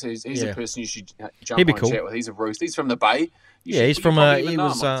 He's a person you should jump on and chat with. He's a Roost. He's from the Bay. He's from he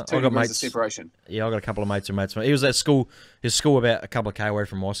was. I got mates. Separation. Yeah, I got a couple of mates and mates. He was at school. His school about a couple of K away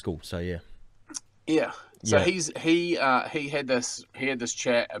from my school. So yeah. Yeah. So he had this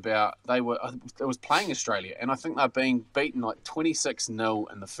chat about it was playing Australia, and I think they're being beaten like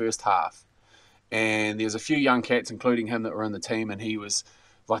 26-0 in the first half. And there's a few young cats, including him, that were in the team, and he was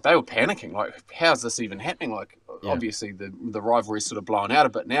like, they were panicking, like, how's this even happening? Like, obviously the rivalry's sort of blown out a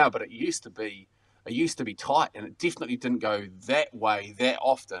bit now, but it used to be tight, and it definitely didn't go that way that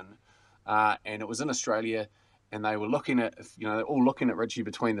often. And it was in Australia, and they were looking at, they're all looking at Richie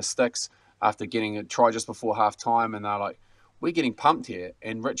between the sticks after getting a try just before half time, and they're like, we're getting pumped here.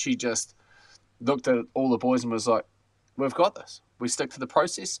 And Richie just looked at all the boys and was like, we've got this. We stick to the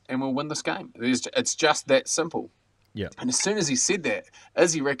process and we'll win this game. It's just that simple. Yeah. And as soon as he said that,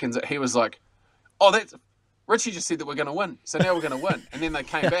 Izzy reckons that he was like, Richie just said that we're going to win, so now we're going to win. And then they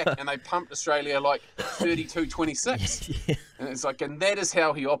came back and they pumped Australia like 32-26. Yeah. And it's like, and that is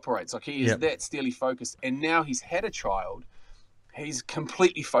how he operates. Like, he is that steely focused. And now he's had a child. He's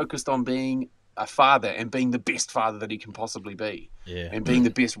completely focused on being a father and being the best father that he can possibly be. Yeah. And being the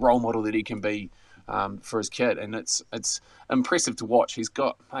best role model that he can be for his kid. And it's impressive to watch. He's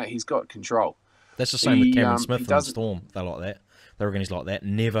got control. That's the same with Cameron Smith and Storm. They're like that. They reckon he's like that.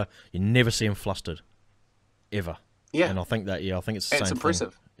 You never see him flustered. Ever. Yeah. And I think it's the same thing.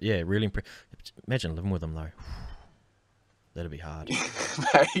 Impressive. Yeah, really impressive. Imagine living with him, though. That'd be hard.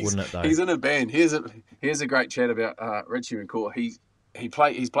 Wouldn't it, though? He's in a band. Here's a great chat about Richie McCaw. He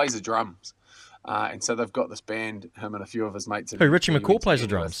plays the drums. And so they've got this band, him and a few of his mates. Who, Richie McCaw plays the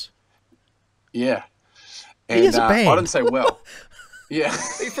drums? Yeah. And, he has a band? I didn't say well. Yeah.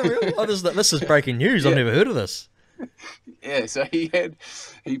 For real? Oh, this is breaking news. I've never heard of this. Yeah, so he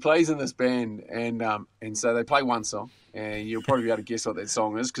plays in this band, and so they play one song, and you'll probably be able to guess what that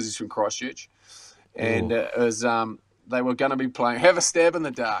song is because he's from Christchurch, and it was they were going to be playing "Have a Stab in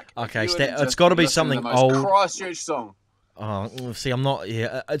the Dark." Okay, it's got to be something old. Christchurch song. Oh, see, I'm not.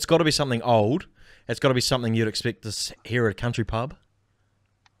 Yeah, it's got to be something old. It's got to be something you'd expect to hear at a country pub.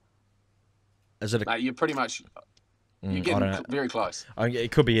 Is it? You're pretty much. You're getting very close.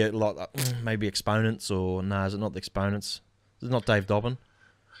 It could be a lot, maybe Exponents, or is it not the Exponents? Is it not Dave Dobbin?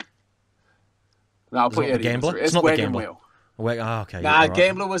 No, I'll put you at Gambler. It's not Wagon the Gambler. Wheel. Okay. Nah, right.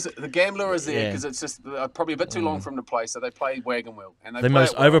 Gambler was there because it's just probably a bit too long for him to play, so they played Wagon Wheel. And the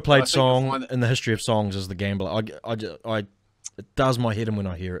most overplayed song in the history of songs is the Gambler. It does my head in when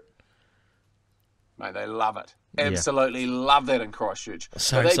I hear it. Mate, they love it. Absolutely love that in Christchurch.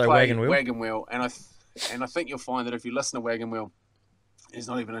 So they play Wagon Wheel, and I think you'll find that if you listen to Wagon Wheel, there's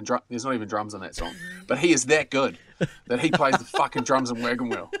not even drums in that song. But he is that good that he plays the fucking drums in Wagon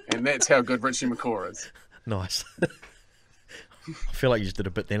Wheel, and that's how good Richie McCaw is. Nice. I feel like you just did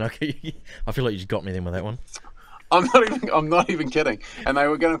a bit then. I feel like you just got me then with that one. I'm not even kidding. And they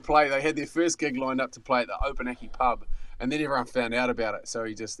were going to play. They had their first gig lined up to play at the Opanaki pub, and then everyone found out about it, so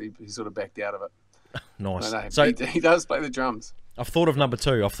he sort of backed out of it. Nice. No, so he does play the drums. I've thought of number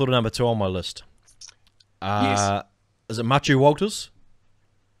two. On my list. Yes. Is it Machu Walters?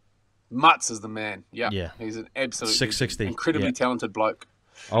 Mutz is the man. Yeah. He's an absolutely 660. incredibly talented bloke.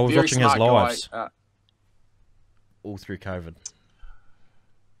 I was Very watching his lives guy. all through COVID.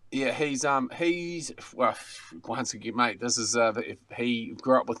 Yeah, he's well, once again, mate. This is he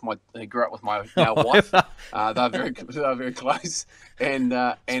grew up with my now wife. They're very close, and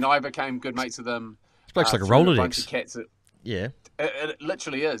I became good mates with them. It's like a Rolodex. Cats. Yeah. It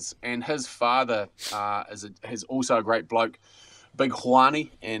literally is, and his father is also a great bloke, big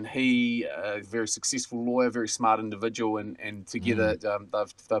Hoani, and he a very successful lawyer, very smart individual, and together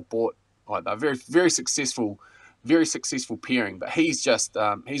they've bought like they're very successful pairing. But he's just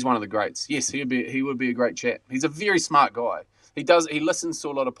he's one of the greats. Yes, he would be a great chat. He's a very smart guy. He listens to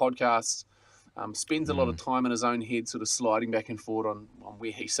a lot of podcasts, spends a lot of time in his own head, sort of sliding back and forward on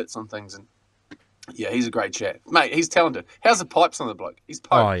where he sits on things. And yeah, he's a great chat, mate. He's talented. How's the pipes on the bloke? He's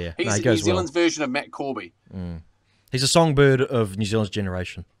Pope. Oh yeah, He's he goes New Zealand's version of Matt Corby. He's a songbird of New Zealand's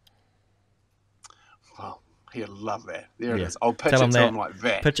generation. Well, he'll love that. There it is. I'll pitch it to him like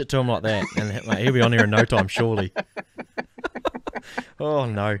that. Pitch it to him like that, and mate, he'll be on here in no time, surely. Oh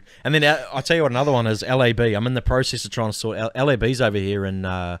no! And then I tell you what, another one is LAB. I'm in the process of trying to sort LAB's over here in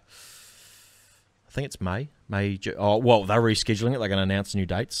I think it's May. Oh well, they're rescheduling it. They're going to announce new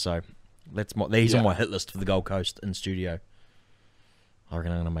dates. So he's on my hit list for the Gold Coast in studio. I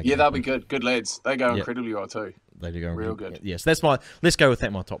reckon I'm going to make. Yeah, they'll be good. Good lads. They go incredibly well too. They do go real good. Yes, let's go with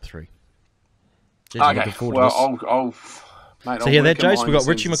that. My top three. Jeez, okay. Well, I'll mate. So yeah, that Jace, we've got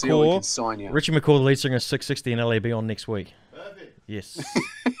Richie McCaw. Richie McCaw, the lead singer, 660 in LAB on next week. Yes.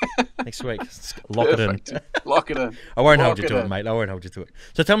 Next week. Lock it in. Lock it in. I won't hold you to it, mate. I won't hold you to it.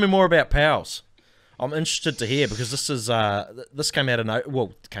 So tell me more about Pals. I'm interested to hear because this came out of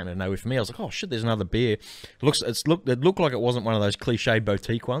nowhere for me. I was like, oh shit, there's another beer. It looked like it wasn't one of those cliche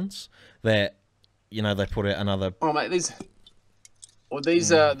boutique ones that they put out another. Oh mate, these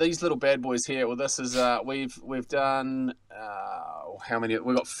little bad boys here. Well, this is we've done how many?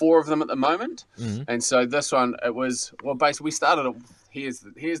 We've got 4 of them at the moment, and so this one basically we started. Here's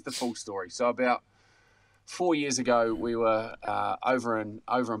the full story. So about 4 years ago, we were over in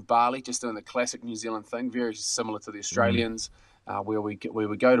Bali, just doing the classic New Zealand thing, very similar to the Australians, where we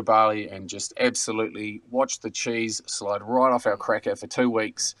would go to Bali and just absolutely watch the cheese slide right off our cracker for 2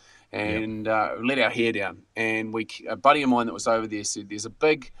 weeks and let our hair down. And a buddy of mine that was over there said there's a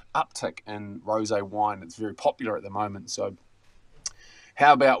big uptick in rosé wine. It's very popular at the moment. So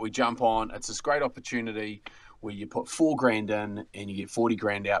how about we jump on? It's this great opportunity where you put $4,000 in and you get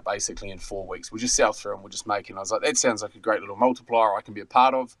 $40,000 out basically in 4 weeks. We'll just sell through and we'll just make it. And I was like, that sounds like a great little multiplier I can be a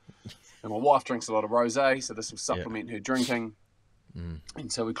part of. And my wife drinks a lot of rosé, so this will supplement her drinking.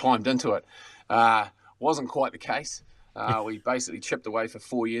 And so we climbed into it. Wasn't quite the case. We basically chipped away for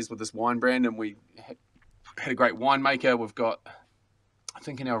 4 years with this wine brand, and we had a great winemaker. We've got, I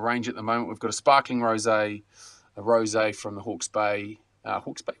think in our range at the moment, we've got a sparkling rosé, a rosé from the Hawke's Bay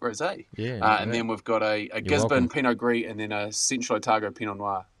rosé. And then we've got a Gisborne Pinot Gris and then a Central Otago Pinot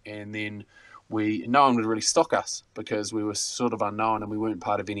Noir. And then no one would really stock us because we were sort of unknown and we weren't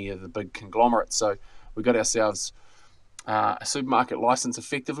part of any of the big conglomerates. So we got ourselves a supermarket license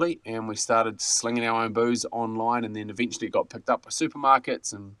effectively, and we started slinging our own booze online, and then eventually it got picked up by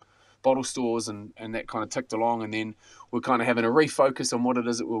supermarkets and bottle stores, and that kind of ticked along. And then we're kind of having a refocus on what it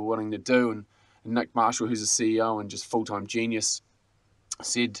is that we're wanting to do. And Nick Marshall, who's a CEO and just full-time genius,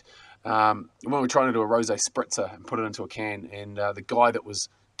 said when we're trying to do a rosé spritzer and put it into a can, and the guy that was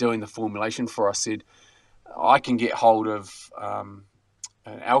doing the formulation for us said, I can get hold of an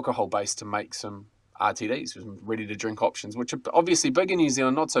alcohol base to make some RTDs, ready to drink options, which are obviously big in New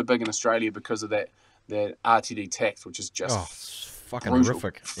Zealand, not so big in Australia because of that RTD tax, which is just fucking brutal,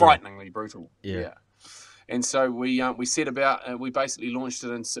 horrific, frighteningly brutal. Yeah. And so we set about, we basically launched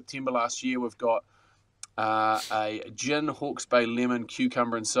it in September last year. We've got a gin, Hawke's Bay lemon,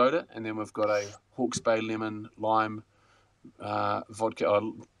 cucumber and soda, and then we've got a Hawke's Bay lemon lime vodka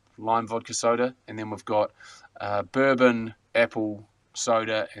soda, and then we've got bourbon apple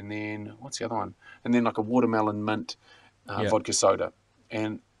soda, and then what's the other one? And then like a watermelon mint vodka soda.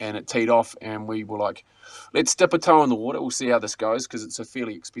 And it teed off, and we were like, let's dip a toe in the water. We'll see how this goes because it's a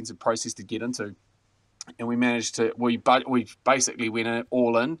fairly expensive process to get into. And we managed to, we basically went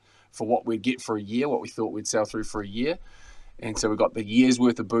all in for what we'd get for a year, what we thought we'd sell through for a year. And so we got the year's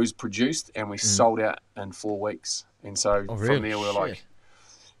worth of booze produced, and we sold out in 4 weeks. And so from there we were like,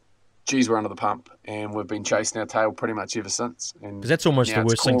 geez, we're under the pump, and we've been chasing our tail pretty much ever since. Because that's almost the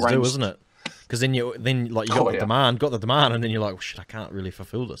worst thing to do, isn't it? Because then you got the demand, and then you're like, well, shit, I can't really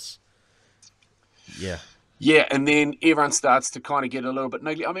fulfill this. Yeah, and then everyone starts to kind of get a little bit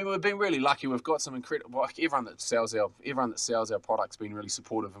niggly. I mean, we've been really lucky. We've got some incredible, like everyone that sells our product's been really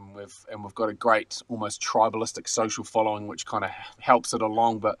supportive, and we've got a great, almost tribalistic social following, which kind of helps it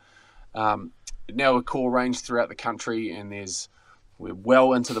along. But now a core range throughout the country, and we're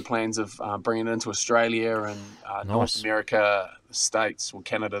well into the plans of bringing it into Australia and North America, the States, or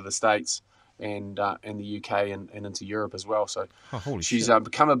Canada, the States, and the UK and into Europe as well. So she's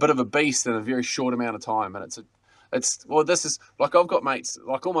become a bit of a beast in a very short amount of time. And this is like, I've got mates,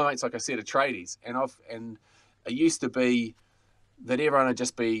 like all my mates, like I said, are tradies, and I used to be that everyone would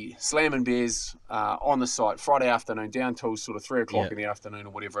just be slamming beers on the site Friday afternoon down till sort of 3 o'clock in the afternoon or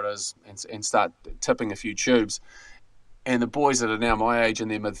whatever it is, and start tipping a few tubes. And the boys that are now my age in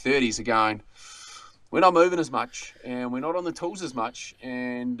their mid-30s are going, we're not moving as much and we're not on the tools as much,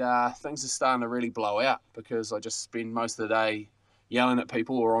 and things are starting to really blow out because I just spend most of the day yelling at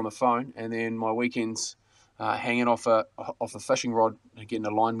people or on the phone, and then my weekends hanging off a fishing rod and getting a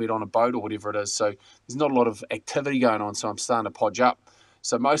line wet on a boat or whatever it is. So there's not a lot of activity going on, so I'm starting to podge up.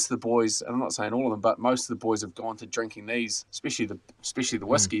 So most of the boys, and I'm not saying all of them, but most of the boys have gone to drinking these, especially the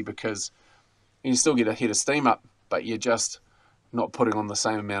whiskey, because you still get a head of steam up, but you're just not putting on the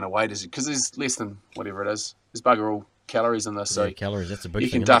same amount of weight as because there's less than whatever it is. There's bugger all calories in this, so calories. That's a big you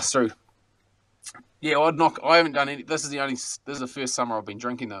thing. You can dust through. Yeah, I haven't done any. This is the first summer I've been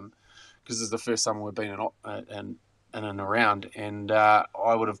drinking them, because this is the first summer we've been in and around, and I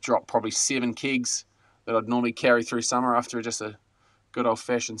would have dropped probably 7 kegs that I'd normally carry through summer after just a good old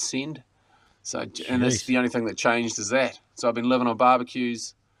fashioned send. So, and that's the only thing that changed is that. So I've been living on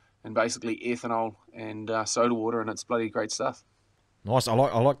barbecues and basically ethanol and soda water, and it's bloody great stuff. Nice. I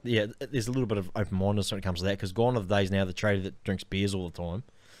like. Yeah, there's a little bit of open-mindedness when it comes to that, because gone are the days now the trader that drinks beers all the time.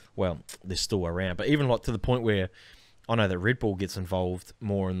 Well, they're still around, but even like to the point where I know that Red Bull gets involved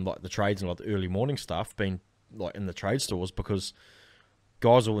more in like the trades and like the early morning stuff, being like in the trade stores, because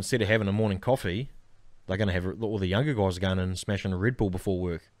guys will, instead of having a morning coffee, they're going to have, all the younger guys are going in and smashing a Red Bull before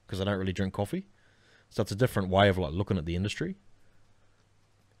work because they don't really drink coffee. So it's a different way of like looking at the industry.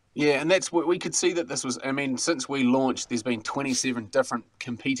 Yeah, and that's what we could see that this was. I mean, since we launched, there's been 27 different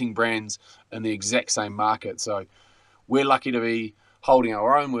competing brands in the exact same market. So we're lucky to be holding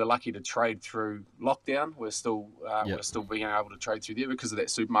our own. We're lucky to trade through lockdown. We're still being able to trade through there because of that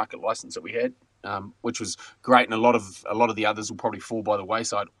supermarket license that we had, which was great. And a lot of the others will probably fall by the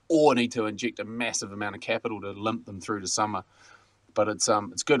wayside, or need to inject a massive amount of capital to limp them through to summer. But it's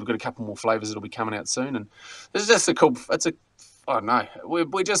good. We've got a couple more flavors that'll be coming out soon, and this is just I don't know.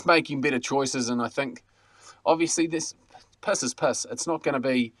 We're just making better choices, and I think obviously this piss is piss. It's not going to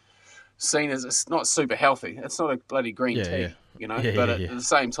be seen as, it's not super healthy. It's not a bloody green tea, you know. But at the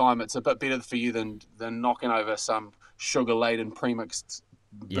same time, it's a bit better for you than knocking over some sugar laden premixed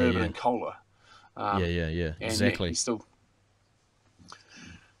bourbon and cola. Exactly. You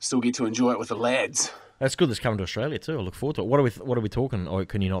still get to enjoy it with the lads. That's good. That's coming to Australia too. I look forward to it. What are we talking? Or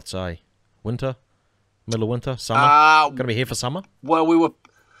can you not say? Winter, middle of winter, summer. Going to be here for summer. Well,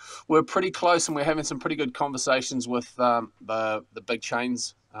 we're pretty close, and we're having some pretty good conversations with the big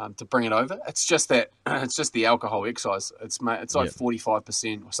chains to bring it over. It's just the alcohol excise. It's like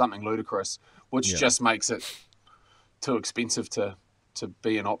 45% or something ludicrous, which just makes it too expensive to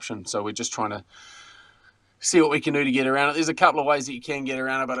be an option. So we're just trying to see what we can do to get around it. There's a couple of ways that you can get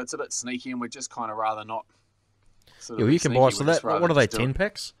around it, but it's a bit sneaky, and we're just kind of rather not. You can buy. So that, what are they? 10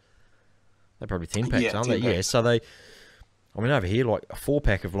 packs? They're probably 10 packs, aren't they? Packs. Yeah. So over here, like a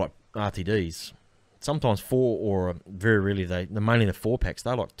 4-pack of like RTDs, sometimes 4, or very rarely they're mainly the 4-packs.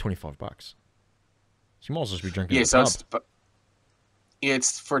 They're like $25. So you might as well just be drinking. Yeah, so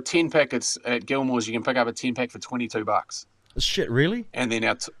it's for a 10-pack. It's at Gilmore's. You can pick up a 10-pack for $22. Shit, really? And then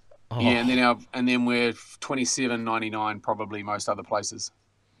and then we're $27.99 probably most other places.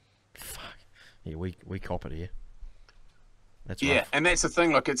 Fuck. Yeah, we cop it here. That's rough. And that's the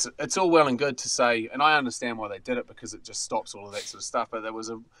thing. Look, it's all well and good to say, and I understand why they did it, because it just stops all of that sort of stuff. But it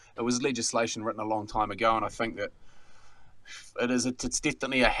was legislation written a long time ago, and I think that it's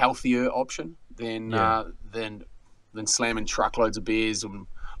definitely a healthier option than slamming truckloads of beers. And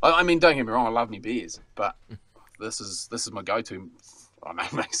I mean, don't get me wrong, I love me beers, but this is my go-to. I know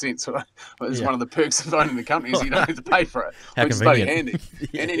it makes sense. It's one of the perks of owning the company is you don't have to pay for it, which is very handy.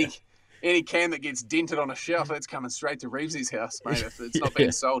 And any can that gets dented on a shelf, that's coming straight to Reeve's house, mate. If it's not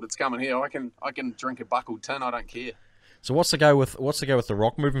being sold, it's coming here. I can drink a buckled tin. I don't care. So what's the go with the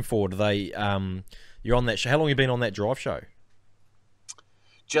Rock moving forward? Are they you're on that show? How long have you been on that drive show?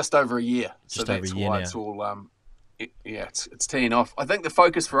 Just over a year. So that's why it's all it's teeing off. I think the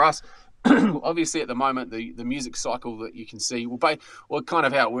focus for us, obviously at the moment, the music cycle that you can see, kind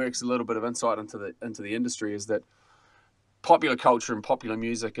of how it works. A little bit of insight into the industry is that popular culture and popular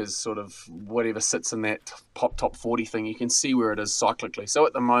music is sort of whatever sits in that top 40 thing. You can see where it is cyclically. So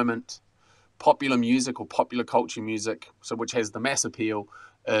at the moment, popular music or popular culture music, so which has the mass appeal,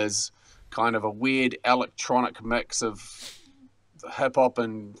 is kind of a weird electronic mix of hip hop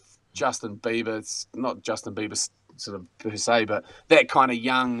and Justin Bieber. It's not Justin Bieber sort of per se, but that kind of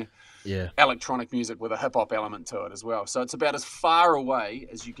young electronic music with a hip hop element to it as well. So it's about as far away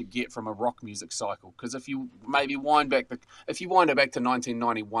as you could get from a rock music cycle. Because if you maybe wind it back to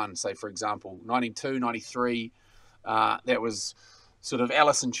 1991, say for example, 92, 93, that was sort of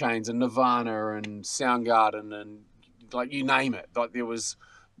Alice in Chains and Nirvana and Soundgarden and like you name it. Like there was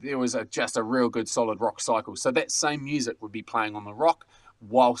just a real good solid rock cycle. So that same music would be playing on the rock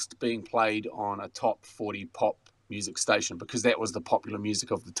whilst being played on a top 40 pop music station, because that was the popular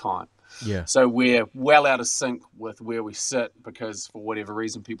music of the time. Yeah. So we're well out of sync with where we sit, because for whatever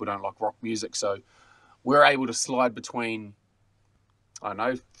reason people don't like rock music. So we're able to slide between, I don't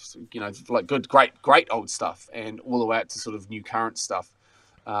know, like good, great old stuff and all the way up to sort of new current stuff.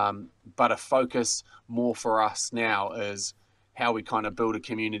 But a focus more for us now is how we kind of build a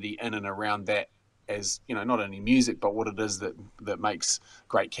community in and around that, as not only music, but what it is that makes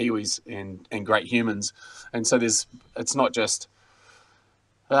great Kiwis and great humans. And so it's not just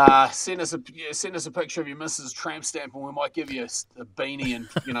send us a picture of your Mrs. Tramp stamp and we might give you a beanie and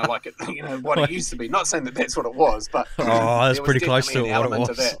like it, what it used to be. Not saying that that's what it was, but that's pretty close to what it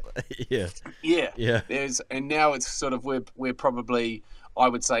was. Yeah. And now it's sort of we're probably, I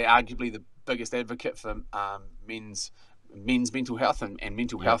would say, arguably the biggest advocate for men's mental health and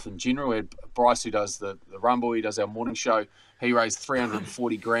mental health in general. We had Bryce, who does the Rumble, he does our morning show. He raised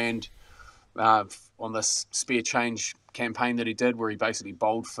 340 grand on this spare change campaign that he did, where he basically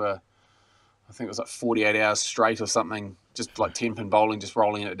bowled for, I think it was like 48 hours straight or something, just like 10-pin bowling, just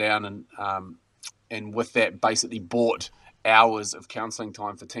rolling it down, and with that basically bought hours of counselling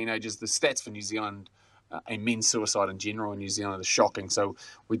time for teenagers. The stats for New Zealand and men's suicide in general in New Zealand are shocking, so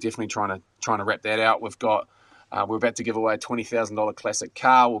we're definitely trying to wrap that out. We're about to give away a $20,000 classic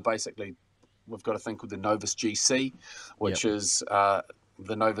car. We've got a thing called the Novus GC, which is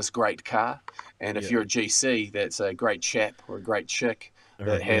the Novus Great car. And if you're a GC, that's a great chap or a great chick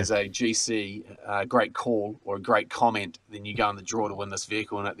that has a GC, great call or a great comment, then you go in the draw to win this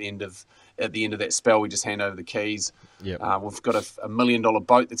vehicle. And at the end of that spell, we just hand over the keys. We've got a $1 million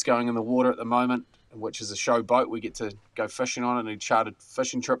boat that's going in the water at the moment, which is a show boat. We get to go fishing on it and do chartered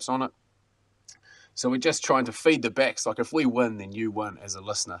fishing trips on it. So we're just trying to feed the backs. Like if we win, then you win as a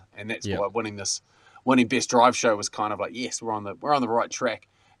listener, and that's why winning Best Drive Show was kind of like, yes, we're on the right track,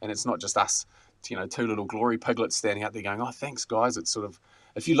 and it's not just us, two little glory piglets standing out there going, oh, thanks guys. It's sort of,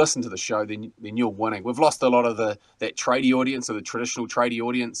 if you listen to the show, then you're winning. We've lost a lot of that tradie audience, or the traditional tradie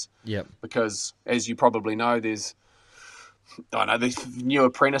audience, because as you probably know, there's these new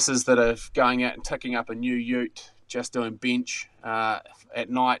apprentices that are going out and ticking up a new ute, just doing bench at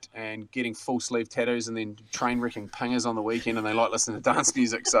night and getting full sleeve tattoos, and then train wrecking pingers on the weekend, and they like listening to dance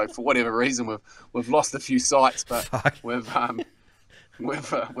music. So for whatever reason, we've lost a few sites, but we've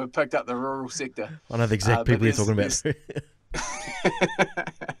picked up the rural sector. I know the exact people you're talking about.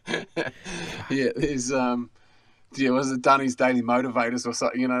 Was it Dunny's Daily Motivators or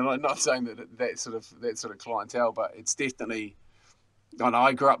something? Like, not saying that sort of clientele, but it's definitely.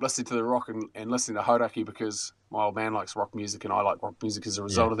 I grew up listening to the rock and listening to Hauraki because my old man likes rock music and I like rock music as a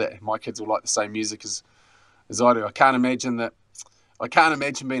result of that. My kids will like the same music as I do. I can't imagine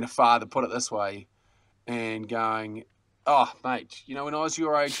being a father, put it this way, and going, oh, mate, when I was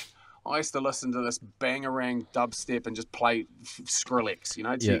your age, I used to listen to this bangarang dubstep and just play Skrillex,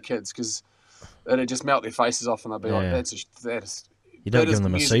 to your kids, because it'd just melt their faces off and they'd be like, that is you don't give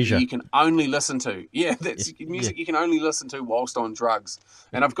them a seizure. You can only listen to. Yeah, that's music you can only listen to whilst on drugs.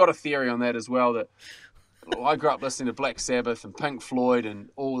 And I've got a theory on that as well, that I grew up listening to Black Sabbath and Pink Floyd and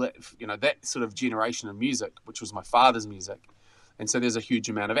all that, that sort of generation of music, which was my father's music. And so there's a huge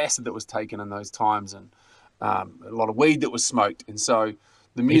amount of acid that was taken in those times, and a lot of weed that was smoked. And so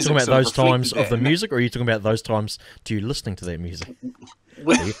the music. Are you talking about those times of the music, or are you talking about those times to you listening to that music?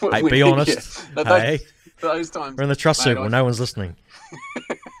 Hey, be honest. Yeah. Those times. We're in the trust circle. No one's listening.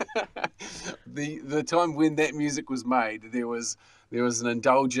 The time when that music was made, there was an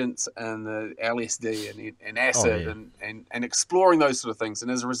indulgence in the LSD and acid and exploring those sort of things.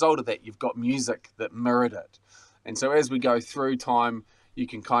 And as a result of that, you've got music that mirrored it. And so as we go through time, you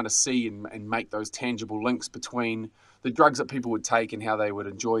can kind of see and make those tangible links between the drugs that people would take and how they would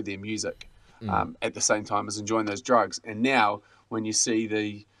enjoy their music at the same time as enjoying those drugs. And now when you see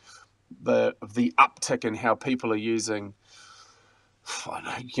the uptick in how people are using,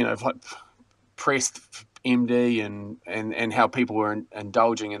 like pressed MD and how people were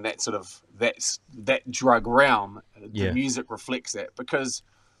indulging in that sort of that drug realm, the music reflects that, because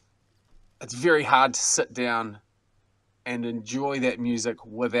it's very hard to sit down and enjoy that music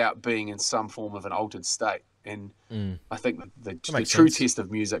without being in some form of an altered state. And I think the true test of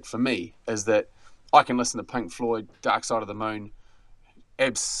music for me is that I can listen to Pink Floyd, Dark Side of the Moon,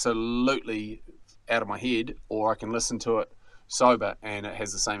 absolutely out of my head, or I can listen to it sober and it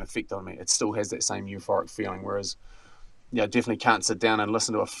has the same effect on me. It still has that same euphoric feeling, whereas I definitely can't sit down and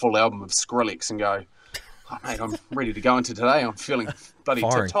listen to a full album of Skrillex and go, Oh, mate, I'm ready to go into today. I'm feeling bloody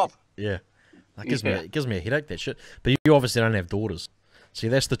Firing. tip-top. Yeah. It gives me a headache, that shit. But you obviously don't have daughters. See,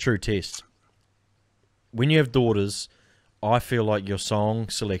 that's the true test. When you have daughters, I feel like your song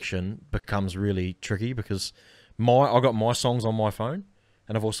selection becomes really tricky because I got my songs on my phone,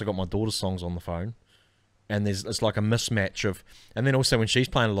 and I've also got my daughter's songs on the phone, and it's like a mismatch of. And then also when she's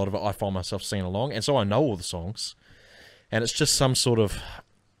playing a lot of it, I find myself singing along, and so I know all the songs, and it's just some sort of.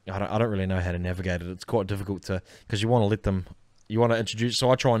 I don't really know how to navigate it. It's quite difficult because you want to let them. You want to introduce.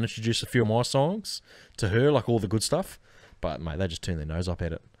 So I try and introduce a few of my songs to her, like all the good stuff, but mate, they just turn their nose up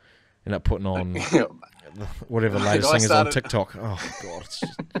at it. End up putting on whatever latest singers on TikTok. Oh god,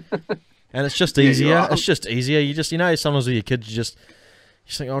 and it's just easier. Yeah, it's just easier. You just sometimes with your kids, you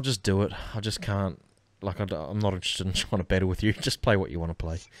think I'll just do it. I just can't. Like I'm not interested in trying to battle with you. Just play what you want to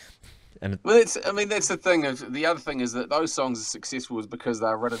play. And that's the thing. The other thing is that those songs are successful is because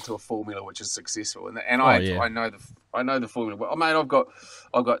they're written to a formula which is successful, I know the formula. Well, mate, I've got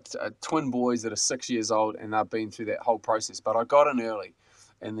twin boys that are 6 years old and they've been through that whole process. But I got in early.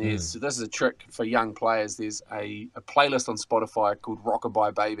 And this is a trick for young players. There's a playlist on Spotify called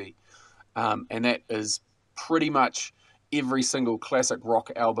Rockabye Baby. And that is pretty much every single classic rock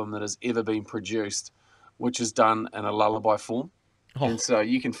album that has ever been produced, which is done in a lullaby form. Oh. And so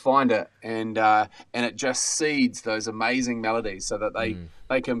you can find it, and it just seeds those amazing melodies so that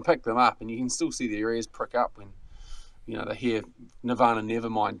they can pick them up, and you can still see their ears prick up when they hear Nirvana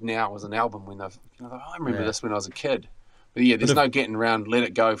Nevermind now as an album when I remember this when I was a kid. But yeah, there's no getting around Let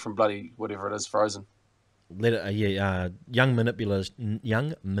It Go from bloody whatever it is, Frozen. Young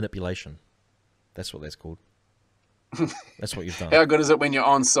manipulation. That's what that's called. That's what you've done. How good is it when you're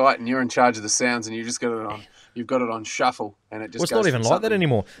on site and you're in charge of the sounds and you just got it on? You've got it on shuffle, and it just. Well, it's not even like that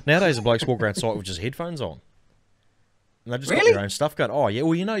anymore. Nowadays, the blokes walk around site with just headphones on, and they just got their own stuff going. Oh yeah,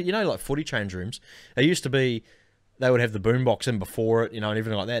 well like footy change rooms. It used to be. They would have the boombox in before it, and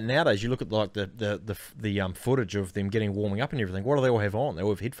everything like that. Nowadays, you look at like the footage of them warming up and everything. What do they all have on? They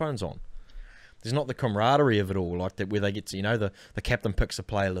all have headphones on. There's not the camaraderie of it all, like that, where they get to, the captain picks a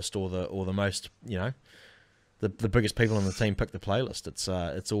playlist or the most, the biggest people on the team pick the playlist.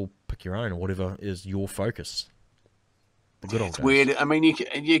 It's all pick your own or whatever is your focus. The good old days. Weird. I mean,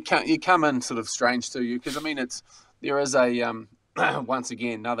 you come in sort of strange to you because there is a once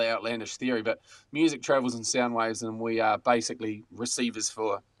again, another outlandish theory, but music travels in sound waves, and we are basically receivers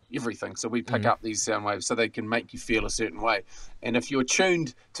for everything. So we pick up these sound waves so they can make you feel a certain way. And if you're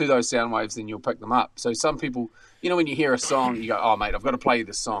tuned to those sound waves, then you'll pick them up. So some people, when you hear a song, you go, oh, mate, I've got to play you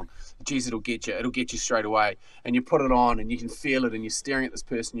this song. Geez, it'll get you straight away. And you put it on and you can feel it and you're staring at this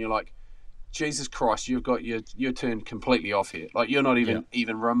person. You're like, Jesus Christ, you're turned completely off here. Like you're not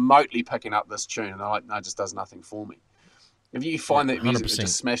even remotely picking up this tune. And I'm like, no, it just does nothing for me. If you find that music that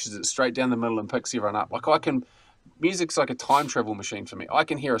just smashes it straight down the middle and picks everyone up, music's like a time travel machine for me. I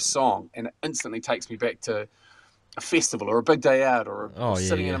can hear a song and it instantly takes me back to a festival or a big day out or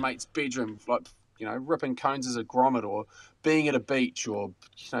sitting in a mate's bedroom, like, ripping cones as a grommet or being at a beach or,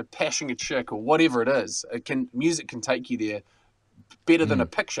 pashing a chick or whatever it is. Music can take you there better than a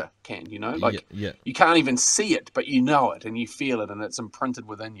picture can, you can't even see it, but you know it and you feel it and it's imprinted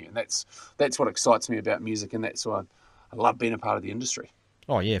within you. And that's what excites me about music, and that's why I love being a part of the industry.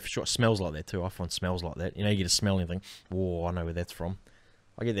 Oh, yeah, for sure. It smells like that, too. I find smells like that. You get a smell and you think, whoa, I know where that's from.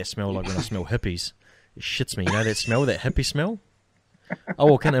 I get that smell like when I smell hippies. It shits me. That smell, that hippie smell? I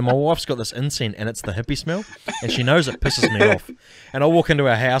walk in and my wife's got this incense and it's the hippie smell, and she knows it pisses me off. And I walk into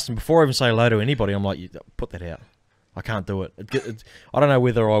our house, and before I even say hello to anybody, I'm like, put that out. I can't do it. I don't know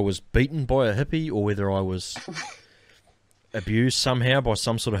whether I was beaten by a hippie or whether I was abused somehow by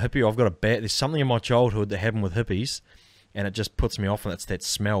some sort of hippie. There's something in my childhood that happened with hippies, and it just puts me off, and it's that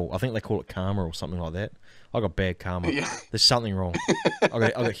smell. I think they call it karma or something like that. I got bad karma. Yeah. There's something wrong. I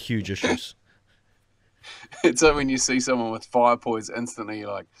got huge issues. It's like when you see someone with fire poise, instantly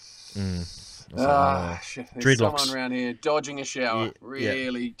you're like, shit, there's someone around here dodging a shower,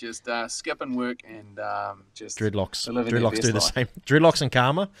 just skipping work and just dreadlocks. Dreadlocks do the same. Dreadlocks and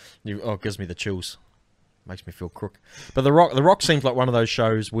karma. It gives me the chills. Makes me feel crook. But the Rock seems like one of those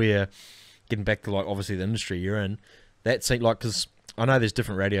shows where, getting back to obviously the industry you're in, that seemed like, because I know there's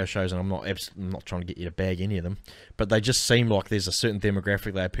different radio shows, and I'm not trying to get you to bag any of them, but they just seem like there's a certain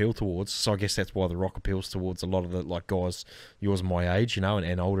demographic they appeal towards. So I guess that's why the Rock appeals towards a lot of the guys yours my age, and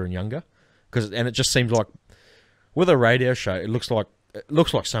older and younger. And it just seems like with a radio show, it looks like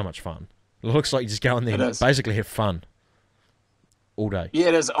so much fun. It looks like you just go in there and basically have fun all day. Yeah,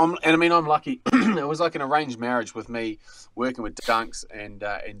 it is. I'm lucky. It was like an arranged marriage with me working with Dunks and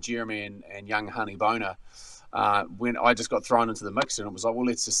Jeremy and young Honey Boner. when I just got thrown into the mix, and it was like, well,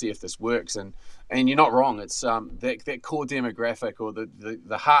 let's just see if this works. And you're not wrong. It's that core demographic, or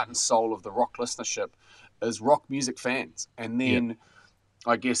the heart and soul of the rock listenership is rock music fans. And then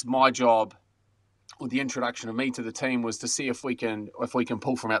I guess my job, or the introduction of me to the team, was to see if we can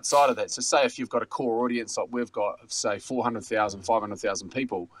pull from outside of that. So say if you've got a core audience like we've got, say 400,000, 500,000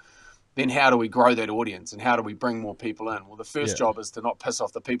 people, then how do we grow that audience and how do we bring more people in? Well, the first job is to not piss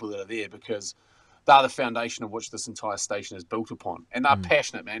off the people that are there, because they're the foundation of which this entire station is built upon. And they're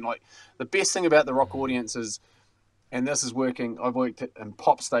passionate, man. Like, the best thing about the rock audience is, and this is working, I've worked in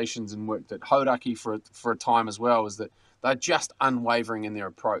pop stations and worked at Hodaki for a time as well, is that they're just unwavering in their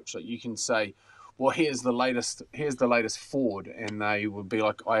approach. Like, you can say, well, here's the latest Ford, and they would be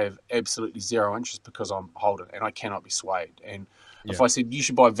like, I have absolutely zero interest because I'm Holden and I cannot be swayed. And if I said you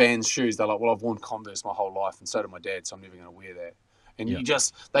should buy Vans shoes, they're like, well, I've worn Converse my whole life, and so did my dad, so I'm never going to wear that. And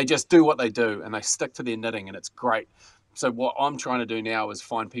they just do what they do, and they stick to their knitting, and it's great. So what I'm trying to do now is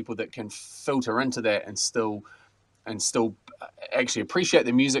find people that can filter into that and still actually appreciate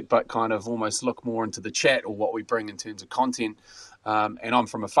the music, but kind of almost look more into the chat or what we bring in terms of content. And I'm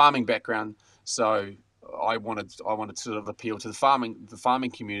from a farming background, so I wanted to sort of appeal to the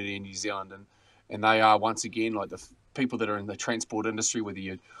farming community in New Zealand, and they are, once again, like the people that are in the transport industry, whether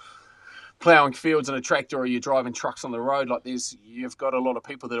you're ploughing fields in a tractor or you're driving trucks on the road, like you've got a lot of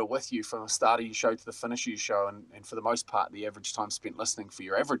people that are with you from the start of your show to the finish of your show, and for the most part, the average time spent listening for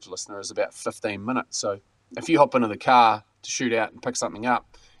your average listener is about 15 minutes. So if you hop into the car to shoot out and pick something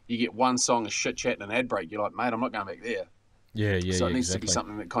up, you get one song of shit chat and an ad break, you're like, mate, I'm not going back there. So it needs to be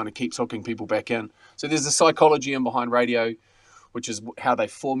something that kind of keeps hooking people back in. So there's the psychology in behind radio, which is how they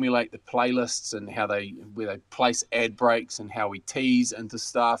formulate the playlists and where they place ad breaks and how we tease into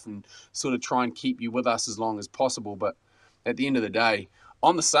stuff and sort of try and keep you with us as long as possible. But at the end of the day,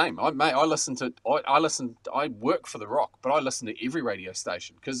 I'm the same. I work for The Rock, but I listen to every radio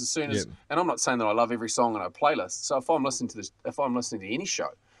station, because as soon as, and I'm not saying that I love every song on our playlist. So if I'm listening to any show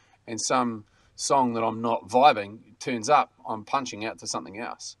and some song that I'm not vibing turns up, I'm punching out to something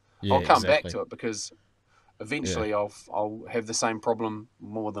else. I'll come back to it, because eventually I'll have the same problem,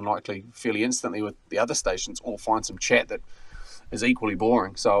 more than likely fairly instantly, with the other stations, or find some chat that is equally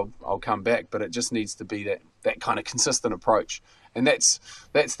boring. So I'll come back, but it just needs to be that kind of consistent approach. And that's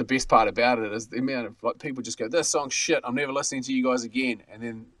the best part about it, is the amount of, like, people just go, this song's shit, I'm never listening to you guys again. And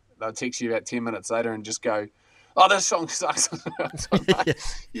then they'll text you about 10 minutes later and just go, oh, this song sucks.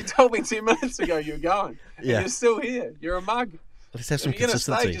 You told me 10 minutes ago you were going. And you're still here. You're a mug. Let's have some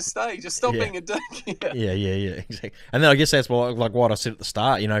consistency. You're going to stay, just stop being a dick. Yeah, exactly. And then I guess that's like what I said at the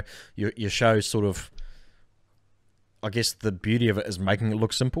start, your show's sort of, I guess the beauty of it is making it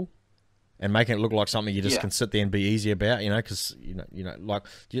look simple and making it look like something you just can sit there and be easy about, because,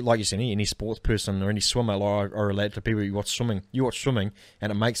 like you said, any sports person or any swimmer, like I relate to people, you watch swimming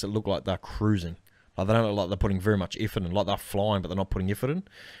and it makes it look like they're cruising. Like, they don't look like they're putting very much effort in, like they're flying, but they're not putting effort in.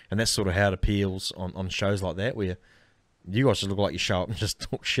 And that's sort of how it appeals on shows like that, where you guys just look like you show up and just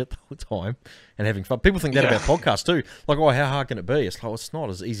talk shit the whole time and having fun. People think that about podcasts too. Like, oh, how hard can it be? It's like, well, it's not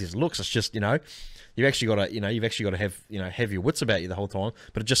as easy as it looks. It's just, you've actually got to have your wits about you the whole time.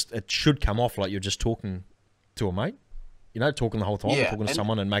 But it should come off like you're just talking to a mate, talking the whole time, talking to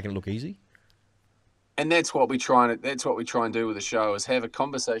someone and making it look easy. And that's what we try and do with the show, is have a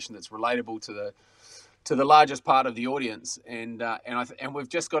conversation that's relatable to the largest part of the audience, and we've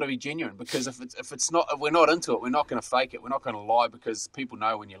just got to be genuine, because if we're not into it, we're not going to fake it, we're not going to lie, because people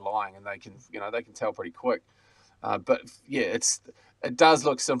know when you're lying, and they can tell pretty quick. But yeah, it does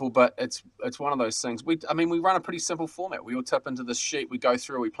look simple, but it's one of those things. We run a pretty simple format. We all tip into this sheet, we go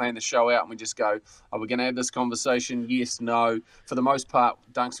through, we plan the show out, and we just go, are we going to have this conversation? Yes, no. For the most part,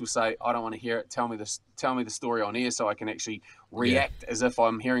 Dunks will say, I don't want to hear it. Tell me the story on air so I can actually react as if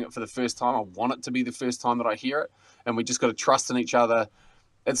I'm hearing it for the first time. I want it to be the first time that I hear it, and we just got to trust in each other.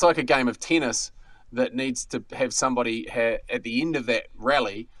 It's like a game of tennis that needs to have somebody at the end of that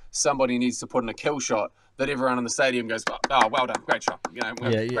rally, somebody needs to put in a kill shot that everyone in the stadium goes, oh, well done, great shot.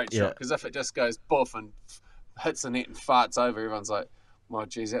 Great shot. Because if it just goes boof and hits the net and farts over, everyone's like, well,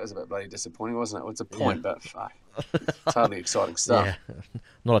 geez, that was a bit bloody disappointing, wasn't it? Well, it's a point, but it's hardly exciting stuff. Yeah,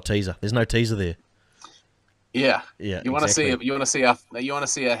 not a teaser. There's no teaser there. Yeah. You want exactly. to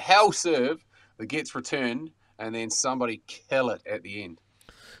see a hell serve that gets returned, and then somebody kill it at the end.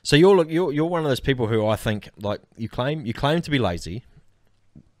 So you're one of those people who I think, like, you claim to be lazy.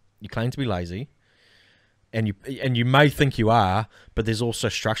 You claim to be lazy. And you may think you are, but there's also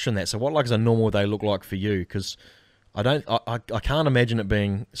structure in that. So what does a normal day look like for you? Because I can't imagine it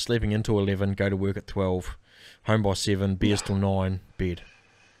being sleeping into 11, go to work at 12, home by 7, beers till 9, bed.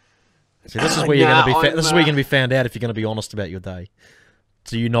 See, this is where you're going to be. This is where you're going to be found out if you're going to be honest about your day.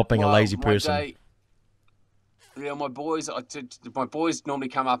 So you not being a lazy person. Day, my boys normally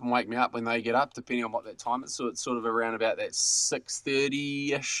come up and wake me up when they get up, depending on what that time is. So it's sort of around about that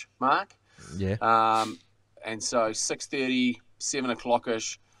 6:30-ish mark. Yeah. And so 6:30, 7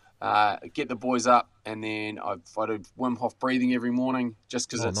 o'clock-ish, get the boys up, and then I do Wim Hof breathing every morning, just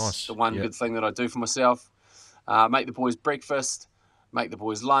because it's the one good thing that I do for myself. Make the boys breakfast, make the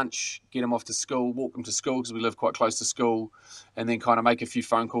boys lunch, get them off to school, walk them to school because we live quite close to school, and then kind of make a few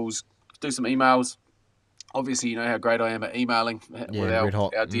phone calls, do some emails. Obviously, you know how great I am at emailing with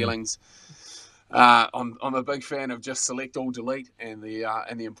our dealings. I'm a big fan of just select all delete, and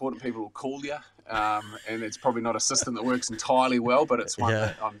the important people will call you. And it's probably not a system that works entirely well, but it's one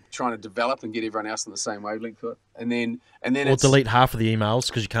that I'm trying to develop and get everyone else on the same wavelength for it. And then or delete half of the emails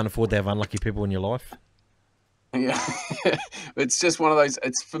because you can't afford to have unlucky people in your life. Yeah, it's just one of those.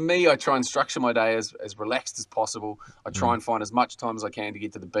 It's for me. I try and structure my day as relaxed as possible. I try and find as much time as I can to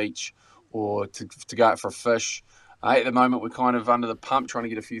get to the beach or to go out for a fish. At the moment, we're kind of under the pump trying to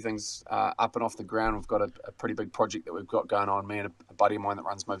get a few things up and off the ground. We've got a pretty big project that we've got going on. Me and a buddy of mine that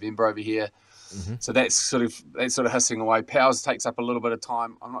runs Movember over here. Mm-hmm. So that's sort of hissing away. Powers takes up a little bit of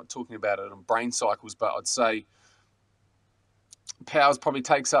time. I'm not talking about it in brain cycles, but I'd say Powers probably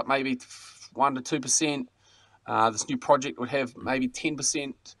takes up maybe 1% to 2%. This new project would have maybe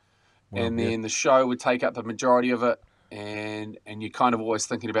 10%, and then the show would take up the majority of it. And you're kind of always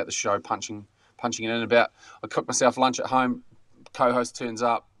thinking about the show, punching it in. I cook myself lunch at home. Co-host turns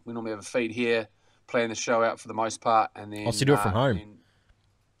up. We normally have a feed here, plan the show out for the most part, and then. So you do it from home.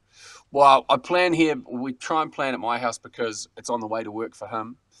 Well, I plan here. We try and plan at my house because it's on the way to work for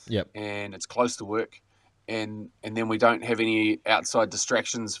him. Yep. And it's close to work, and then we don't have any outside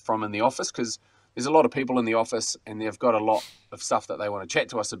distractions from in the office because there's a lot of people in the office and they've got a lot of stuff that they want to chat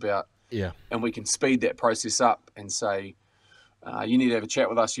to us about. Yeah. And we can speed that process up and say, you need to have a chat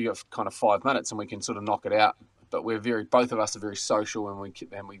with us. You got kind of 5 minutes, and we can sort of knock it out. But both of us are very social, and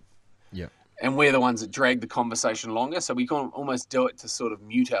we're the ones that drag the conversation longer. So we can almost do it to sort of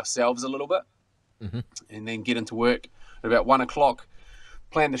mute ourselves a little bit, and then get into work at about 1 o'clock.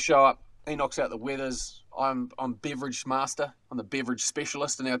 Plan the show up. He knocks out the weathers. I'm beverage master. I'm the beverage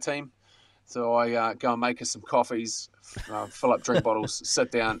specialist in our team. So I go and make us some coffees, fill up drink bottles,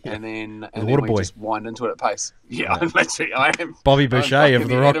 sit down, and then we just wind into it at pace. Yeah, I am Bobby Boucher of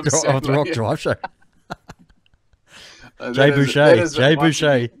the Rock Drive Show. Jay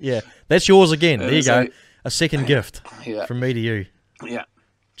Boucher. Yeah, that's yours again. There you go. A second gift from me to you. Yeah,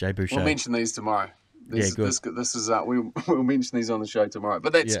 Jay Boucher. We'll mention these tomorrow. Good. This is we'll mention these on the show tomorrow.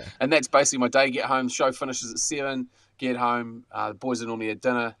 But that's basically my day. Get home. The show finishes at 7. Get home. The boys are normally at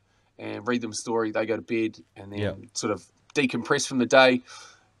dinner. And read them a story, they go to bed, and then sort of decompress from the day,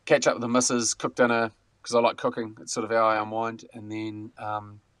 catch up with the missus, cook dinner, because I like cooking. It's sort of how I unwind. And then,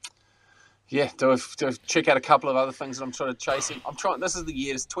 check out a couple of other things that I'm sort of chasing. This is the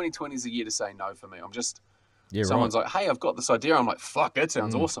year, 2020 is the year to say no for me. I'm just, someone's like, hey, I've got this idea. I'm like, fuck, that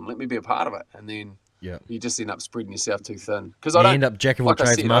sounds awesome. Let me be a part of it. And then you just end up spreading yourself too thin. Because I end up jack of all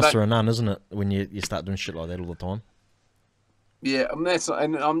trades, master of none, isn't it? When you start doing shit like that all the time. Yeah,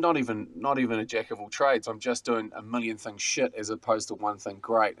 and I'm not even a jack of all trades. I'm just doing a million things shit as opposed to one thing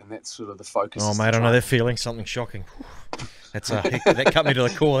great, and that's sort of the focus. Oh, mate, I know that feeling. Something shocking. That cut me to the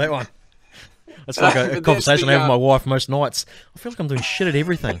core. That one. That's like a conversation I have with my wife most nights. I feel like I'm doing shit at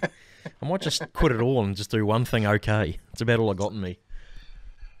everything. I might just quit it all and just do one thing okay. It's about all I got in me.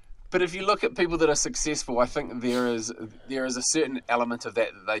 But if you look at people that are successful, I think there is a certain element of that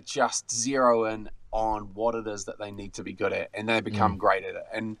they just zero in on what it is that they need to be good at, and they become great at it.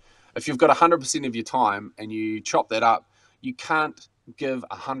 And if you've got 100% of your time and you chop that up, you can't give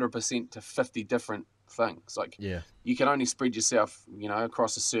 100% to 50 different things. Like you can only spread yourself,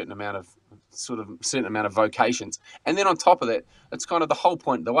 across a certain amount of vocations. And then on top of that, it's kind of the whole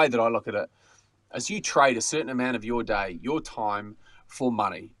point. The way that I look at it is you trade a certain amount of your day, your time, for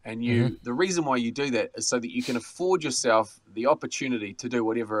money, and the reason why you do that is so that you can afford yourself the opportunity to do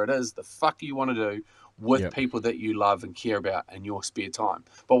whatever it is the fuck you want to do with people that you love and care about in your spare time.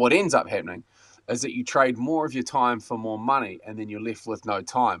 But what ends up happening is that you trade more of your time for more money, and then you're left with no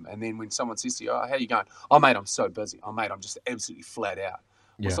time. And then when someone says to you, "Oh, how you going?" "Oh, mate, I'm so busy." "Oh, mate, I'm just absolutely flat out."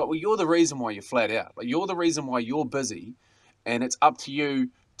 It's like, well, you're the reason why you're flat out. Like, you're the reason why you're busy, and it's up to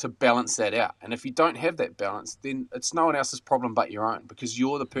you to balance that out. And if you don't have that balance, then it's no one else's problem but your own, because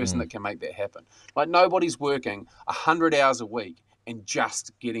you're the person that can make that happen. Like, nobody's working 100 hours a week and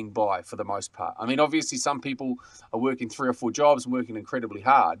just getting by for the most part. I mean, obviously some people are working 3 or 4 jobs and working incredibly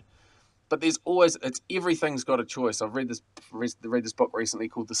hard, but there's always, everything's got a choice. I've read this book recently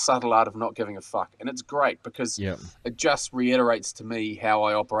called The Subtle Art of Not Giving a Fuck, and it's great because it just reiterates to me how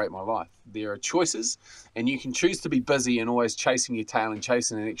I operate my life. There are choices, and you can choose to be busy and always chasing your tail and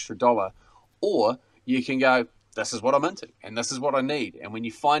chasing an extra dollar, or you can go, this is what I'm into, and this is what I need. And when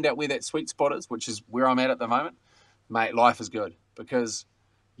you find out where that sweet spot is, which is where I'm at the moment, mate, life is good because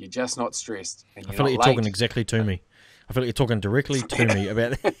you're just not stressed. And I feel like you're talking exactly to me. I feel like you're talking directly to me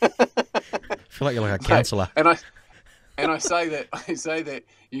about it. I feel like you're like a counsellor. And I say that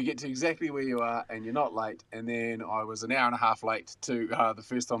you get to exactly where you are and you're not late. And then I was an hour and a half late to the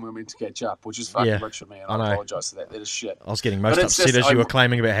first time we were meant to catch up, which is fucking rich of me. And I apologise for that. That is shit. I was getting most upset as you were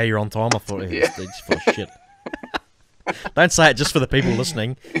claiming about how you're on time. I thought, it's full of shit. Don't say it just for the people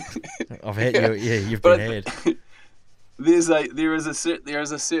listening. I've had you. Yeah, you've been had. There is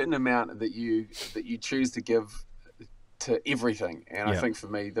a certain amount that you choose to give to everything, and I think for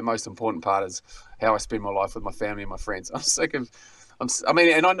me the most important part is how I spend my life with my family and my friends. I'm sick of, I've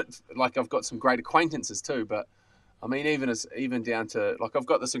got some great acquaintances too, but I mean even down to like I've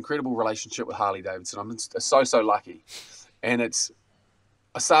got this incredible relationship with Harley Davidson. I'm so lucky, and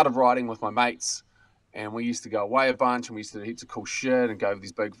I started riding with my mates, and we used to go away a bunch, and we used to do heaps of cool shit and go over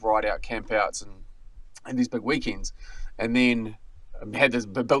these big ride out camp outs and these big weekends, and then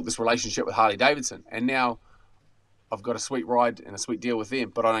built this relationship with Harley Davidson, and now I've got a sweet ride and a sweet deal with them,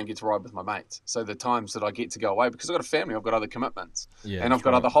 but I don't get to ride with my mates. So the times that I get to go away, because I've got a family, I've got other commitments, and I've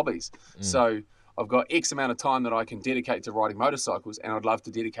got other hobbies. So I've got X amount of time that I can dedicate to riding motorcycles, and I'd love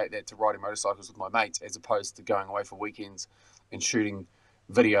to dedicate that to riding motorcycles with my mates as opposed to going away for weekends and shooting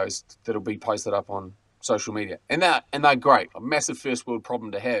videos that'll be posted up on social media. And they're great. A massive first world problem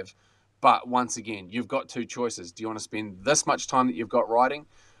to have. But once again, you've got two choices. Do you want to spend this much time that you've got riding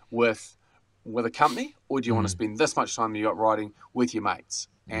with a company, or do you want to spend this much time you got riding with your mates?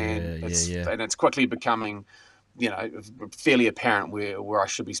 And it's quickly becoming, fairly apparent where I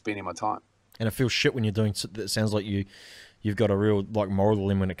should be spending my time. And it feels shit when you're doing. It sounds like you've got a real like moral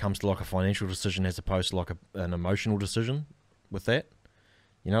dilemma when it comes to like a financial decision as opposed to like an emotional decision with that.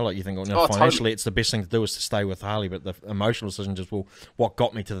 Like you think, financially totally. It's the best thing to do is to stay with Harley, but the emotional decision just, what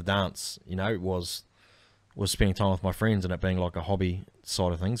got me to the dance, was spending time with my friends and it being like a hobby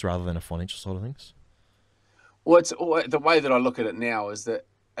side of things rather than a financial side of things. Well, the way that I look at it now is that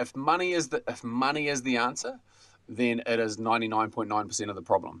if money is the answer, then it is 99.9% of the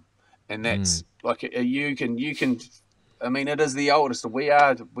problem, and that's like you can. I mean, it is the oldest. We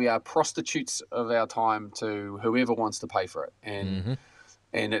are prostitutes of our time to whoever wants to pay for it, and.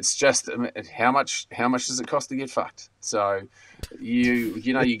 And it's just how much does it cost to get fucked? So you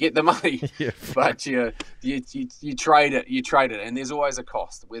get the money, but you trade it, and there's always a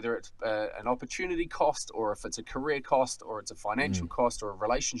cost, whether it's an opportunity cost or if it's a career cost or it's a financial cost or a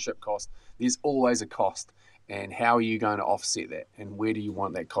relationship cost. There's always a cost, and how are you going to offset that? And where do you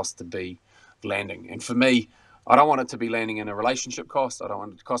want that cost to be landing? And for me, I don't want it to be landing in a relationship cost. I don't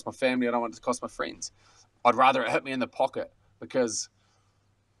want it to cost my family. I don't want it to cost my friends. I'd rather it hit me in the pocket because.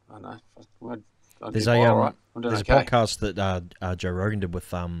 I know. There's a podcast that Joe Rogan did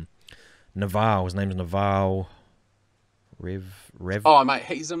with Naval. His name's Naval. Reeve. Oh, mate,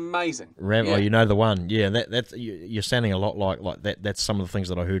 he's amazing. Reeve. Yeah. Oh, you know the one. Yeah, that's you're sounding a lot like that. That's some of the things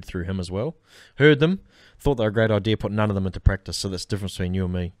that I heard through him as well. Heard them, thought they were a great idea, put none of them into practice. So that's the difference between you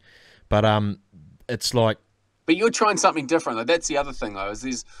and me. But it's like. But you're trying something different, though. That's the other thing, though, is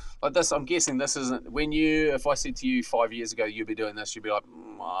there's like this. I'm guessing this isn't if I said to you 5 years ago you'd be doing this, you'd be like,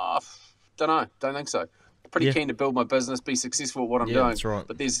 don't know, don't think so. Pretty keen to build my business, be successful at what I'm doing. That's right.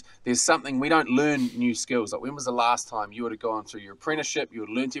 But there's something, we don't learn new skills. Like when was the last time you would have gone through your apprenticeship, you would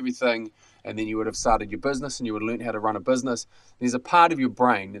have learnt everything, and then you would have started your business and you would have learnt how to run a business. There's a part of your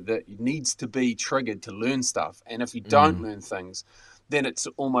brain that needs to be triggered to learn stuff, and if you don't learn things, then it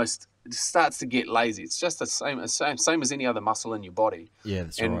starts to get lazy. It's just the same as any other muscle in your body. Yeah,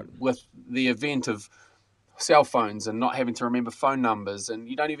 that's right. And with the event of cell phones and not having to remember phone numbers, and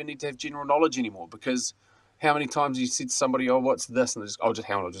you don't even need to have general knowledge anymore, because how many times you said to somebody, "Oh, what's this?" and I'll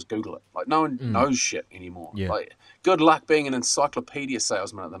just Google it. Like no one knows shit anymore. Yeah. Like good luck being an encyclopedia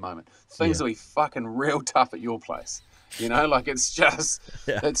salesman at the moment. Things will be fucking real tough at your place. Like it's just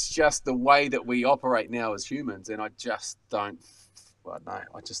it's just the way that we operate now as humans, and I just don't. Well, no,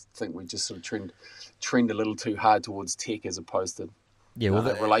 I just think we just sort of trend a little too hard towards tech as opposed to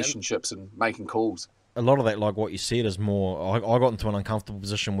relationships and making calls. A lot of that, like what you said, is more. I got into an uncomfortable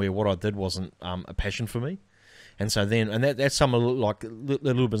position where what I did wasn't a passion for me, and so then, that's some like a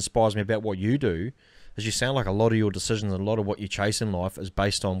little bit inspires me about what you do. is you sound like a lot of your decisions and a lot of what you chase in life is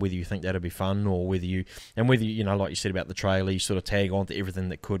based on whether you think that'll be fun or whether you, you know, like you said about the trailer, you sort of tag on to everything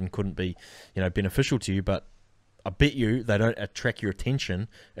that could and couldn't be, you know, beneficial to you. But I bet you they don't attract your attention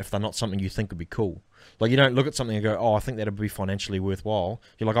if they're not something you think would be cool. Like, you don't look at something and go, oh, I think that'd be financially worthwhile.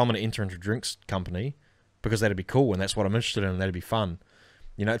 You're like, I'm going to enter into a drinks company because that'd be cool and that's what I'm interested in and that'd be fun.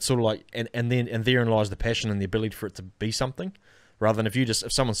 You know, it's sort of like, and therein lies the passion and the ability for it to be something, rather than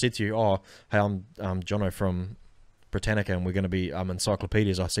if someone said to you, oh, hey, I'm Jono from Britannica and we're going to be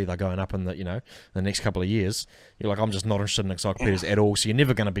encyclopedias. I see they're going up in the next couple of years. You're like, I'm just not interested in encyclopedias at all. So you're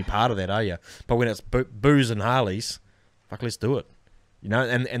never going to be part of that, are you? But when it's booze and Harleys, fuck, let's do it. You know,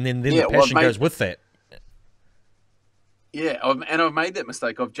 and then the passion goes with that. Yeah, and I've made that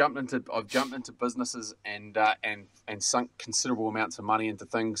mistake. I've jumped into businesses and sunk considerable amounts of money into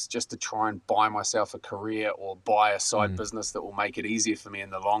things just to try and buy myself a career or buy a side business that will make it easier for me in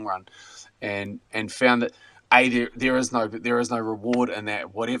the long run, and found that there is no reward in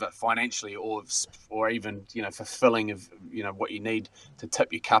that, whatever, financially or even fulfilling of what you need to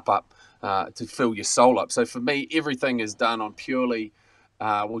tip your cup up, to fill your soul up. So for me, everything is done on purely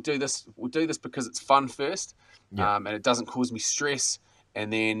we'll do this because it's fun first. Yeah. And it doesn't cause me stress,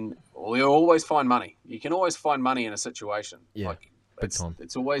 and then we'll always find money. You can always find money in a situation. Yeah, big time.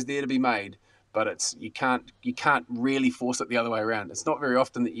 It's always there to be made, but you can't really force it the other way around. It's not very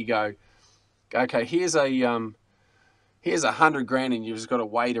often that you go, okay, here's $100 grand, and you've just got to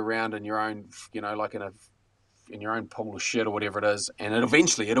wade around in your own, like in your own pool of shit or whatever it is, and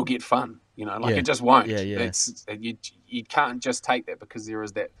eventually it'll get fun. It just won't. Yeah. You can't just take that, because there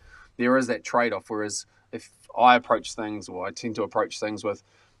is that trade-off. Whereas if I approach things, or I tend to approach things with,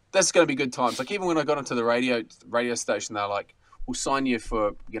 this is going to be good times. Like, even when I got into the radio station, they're like, we'll sign you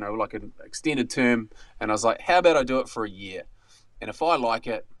for, like an extended term. And I was like, how about I do it for a year? And if I like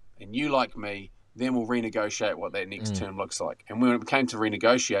it and you like me, then we'll renegotiate what that next term looks like. And when it came to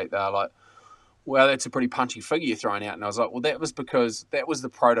renegotiate, they were like, well, that's a pretty punchy figure you're throwing out. And I was like, well, that was because that was the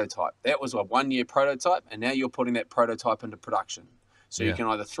prototype. That was a 1-year prototype. And now you're putting that prototype into production. So you can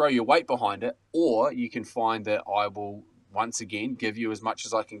either throw your weight behind it, or you can find that I will, once again, give you as much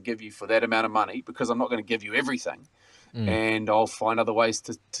as I can give you for that amount of money, because I'm not going to give you everything. And I'll find other ways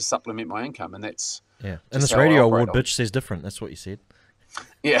to supplement my income. And that's... Yeah. And this radio award bitch says different. That's what you said.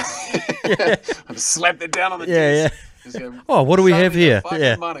 Yeah. I just slapped it down on the desk. Yeah. Go, oh, what do we have here?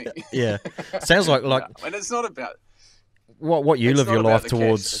 Yeah. Money. Yeah. Sounds like... And it's not about... What you live your life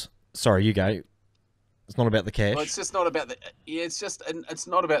towards... Sorry, you go. It's not about the cash. Well, it's just not about the... Yeah, it's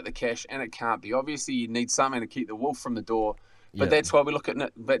not about the cash, and it can't be. Obviously, you need something to keep the wolf from the door. But that's why we look at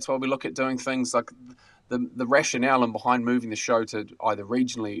it. That's why we look at doing things like the rationale and behind moving the show to either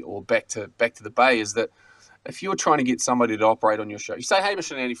regionally or back to the Bay is that if you're trying to get somebody to operate on your show, you say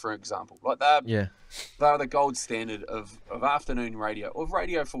Hamish and Andy, for example, like they're the gold standard of afternoon radio, of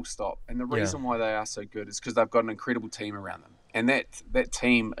radio full stop. And the reason why they are so good is because they've got an incredible team around them. And that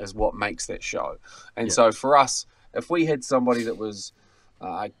team is what makes that show. And so for us, if we had somebody that was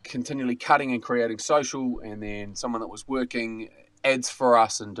continually cutting and creating social, and then someone that was working ads for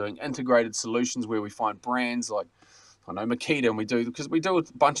us and doing integrated solutions where we find brands like, I know, Makita, and we do a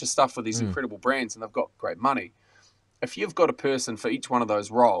bunch of stuff with these incredible brands, and they've got great money. If you've got a person for each one of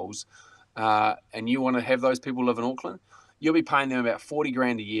those roles, and you want to have those people live in Auckland, you'll be paying them about 40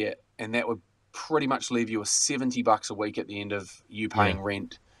 grand a year, and that would pretty much leave you with $70 a week at the end of you paying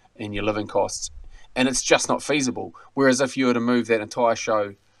rent and your living costs. And it's just not feasible. Whereas if you were to move that entire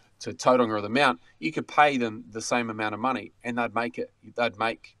show to Tauranga or the Mount, you could pay them the same amount of money, and they'd make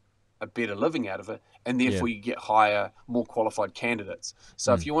a better living out of it, and therefore you get higher, more qualified candidates.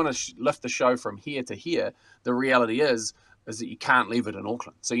 So if you want to lift the show from here to here, the reality is that you can't leave it in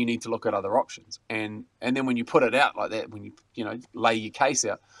Auckland. So you need to look at other options. And then when you put it out like that, when you lay your case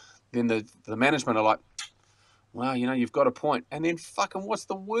out, then the management are like, well, you've got a point. And then fucking what's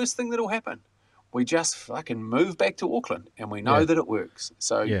the worst thing that'll happen? We just fucking move back to Auckland, and we know that it works.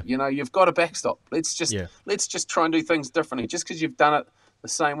 So, you've got a backstop. Let's just try and do things differently. Just because you've done it the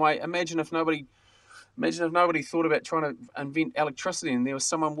same way. Imagine if nobody thought about trying to invent electricity, and there was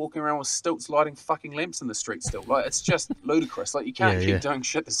someone walking around with stilts lighting fucking lamps in the street still. Like, it's just ludicrous. Like, you can't keep doing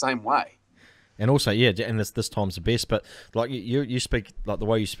shit the same way. And also, and this time's the best. But like you speak, like the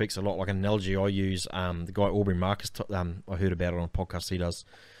way you speak's a lot like an analogy I use. The guy Aubrey Marcus, I heard about it on a podcast he does.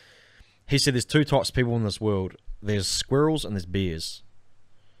 He said there's two types of people in this world. There's squirrels and there's bears.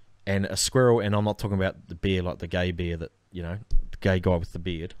 And a squirrel, and I'm not talking about the bear like the gay bear that, the gay guy with the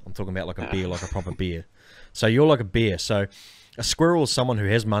beard. I'm talking about like a bear, like a proper bear. So you're like a bear. So A squirrel is someone who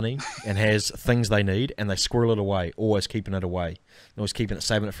has money and has things they need, and they squirrel it away, always keeping it away, always keeping it,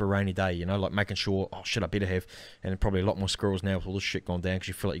 saving it for a rainy day, you know, like making sure, oh shit, I better have, and probably a lot more squirrels now with all this shit gone down because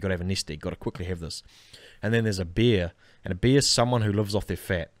you feel like you got to have a nest egg, got to quickly have this. And then there's a bear, and a bear is someone who lives off their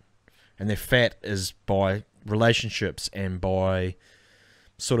fat, and their fat is by relationships and by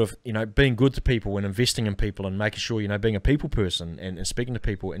sort of, you know, being good to people and investing in people and making sure, you know, being a people person and speaking to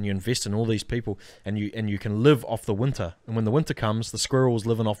people, and you invest in all these people, and you can live off the winter. And when the winter comes, the squirrel's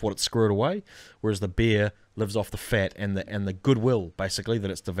living off what it's squirreled away, whereas the bear lives off the fat and the goodwill, basically, that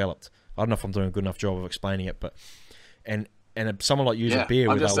it's developed. I don't know if I'm doing a good enough job of explaining it, but and someone like you as a bear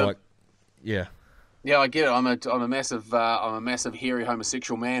where they're like, yeah. Yeah, I get it. I'm a massive hairy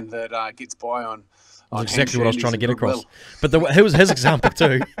homosexual man that gets by on. That's exactly what I was trying to get across. But his example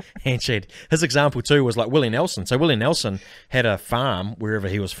too, handshade. His example too was like Willie Nelson. So Willie Nelson had a farm wherever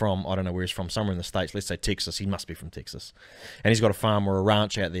he was from. I don't know where he's from, somewhere in the States. Let's say Texas. He must be from Texas. And he's got a farm or a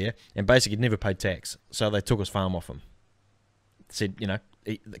ranch out there. And basically he'd never paid tax. So they took his farm off him. Said, you know,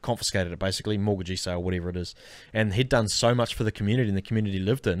 they confiscated it basically, mortgagee sale, whatever it is. And he'd done so much for the community and the community he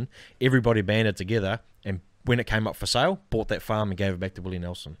lived in. Everybody banded together, and when it came up for sale, bought that farm and gave it back to Willie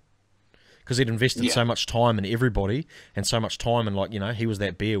Nelson. Because he'd invested so much time in everybody, and so much time in, like, you know, he was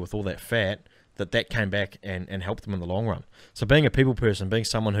that bear with all that fat, that came back and helped him in the long run. So being a people person, being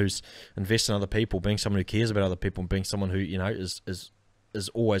someone who's invested in other people, being someone who cares about other people, and being someone who, you know, is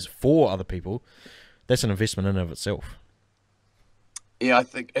always for other people, that's an investment in and of itself. Yeah, I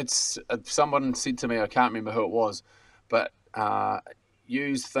think it's, someone said to me, I can't remember who it was, but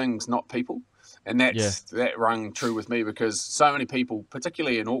use things, not people. And that rung true with me, because so many people,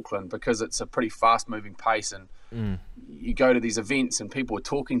 particularly in Auckland, because it's a pretty fast-moving pace, and you go to these events and people are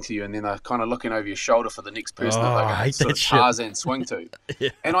talking to you, and then they're kind of looking over your shoulder for the next person that they're going to sort of Tarzan swing to.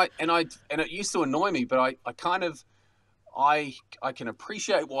 And it used to annoy me, but I can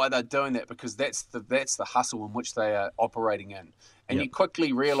appreciate why they're doing that, because that's the hustle in which they are operating in, and you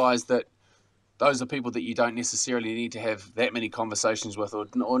quickly realise that those are people that you don't necessarily need to have that many conversations with, or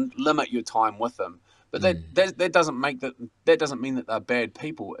limit your time with them. But that doesn't mean that they're bad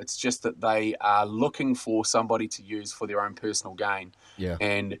people. It's just that they are looking for somebody to use for their own personal gain. Yeah.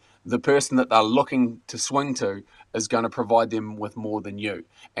 And the person that they're looking to swing to is going to provide them with more than you.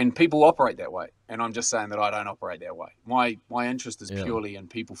 And people operate that way. And I'm just saying that I don't operate that way. My interest is purely in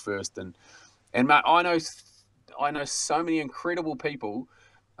people first. And mate, I know so many incredible people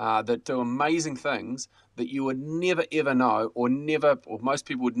that do amazing things that you would never ever know, or most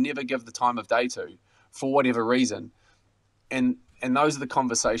people would never give the time of day to, for whatever reason. And those are the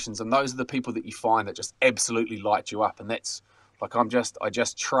conversations, and those are the people that you find that just absolutely light you up. And that's like, I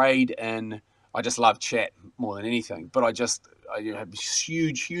just trade, and I just love chat more than anything. But I have a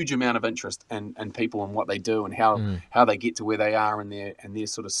huge amount of interest in people and what they do, and how they get to where they are, and their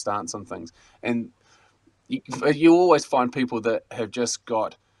sort of stance on things. And you always find people that have just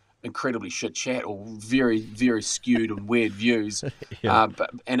got incredibly shit chat, or very, very skewed and weird views.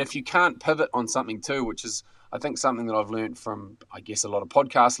 And if you can't pivot on something too, which is, I think, something that I've learned from, I guess, a lot of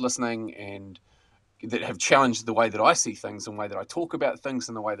podcast listening, and that have challenged the way that I see things, and the way that I talk about things,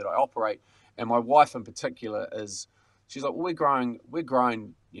 and the way that I operate. And my wife in particular she's like, well, we're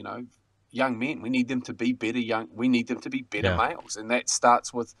growing, you know, young men. We need them to be better we need them to be better males. And that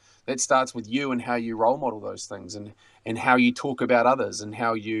starts with you, and how you role model those things, and how you talk about others, and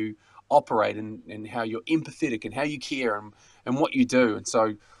how you operate, and how you're empathetic, and how you care, and what you do. And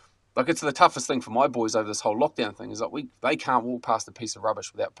so, like, it's the toughest thing for my boys over this whole lockdown thing, is like they can't walk past a piece of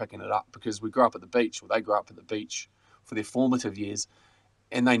rubbish without picking it up, because we grew up at the beach, or they grew up at the beach for their formative years.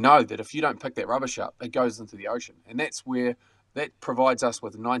 And they know that if you don't pick that rubbish up, it goes into the ocean. And that provides us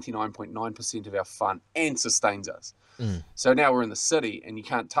with 99.9% of our fun, and sustains us. So now we're in the city, and you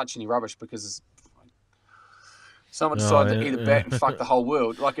can't touch any rubbish, because someone decided to eat a bat and fuck the whole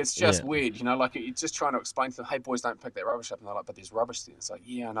world. Like, it's just weird, you know. Like, you're just trying to explain to them, hey, boys, don't pick that rubbish up. And they're like, but there's rubbish there. It's like,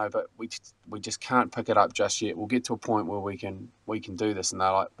 yeah, I know, but we just can't pick it up just yet. We'll get to a point where we can do this. And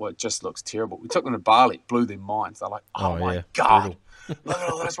they're like, well, it just looks terrible. We took them to Bali, it blew their minds. They're like, oh my God, look at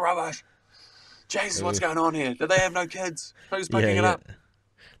all this rubbish. Jesus, what's going on here? Do they have no kids? Who's picking it up?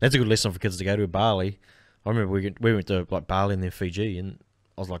 That's a good lesson for kids to go to Bali. I remember we went to like Bali and then Fiji, and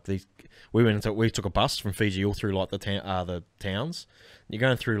I was like, we took a bus from Fiji all through like the towns. You're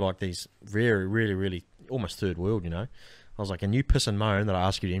going through like these really, really, really almost third world, you know. I was like, and you piss and moan that I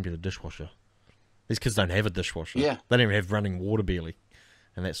ask you to empty the dishwasher. These kids don't have a dishwasher. Yeah. They don't even have running water barely.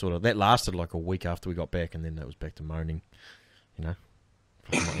 And that lasted like a week after we got back, and then it was back to moaning, you know.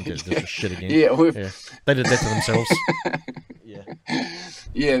 I'm not into this shit again. Yeah, they did that to themselves.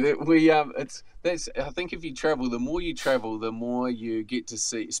 Yeah, that's. I think if you travel, the more you travel, the more you get to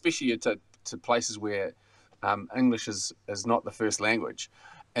see, especially to places where English is not the first language.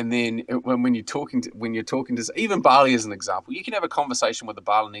 And then when you're talking to even Bali as an example, you can have a conversation with a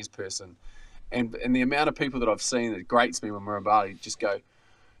Balinese person, and the amount of people that I've seen that grates me when we're in Bali just go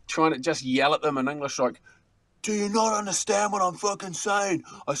trying to just yell at them in English like, do you not understand what I'm fucking saying?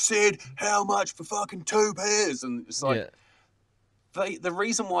 I said how much for fucking 2 pairs, and it's like. The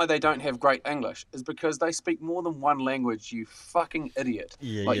reason why they don't have great English is because they speak more than one language, you fucking idiot.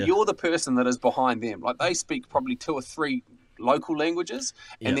 You're the person that is behind them. Like, they speak probably 2 or 3 local languages,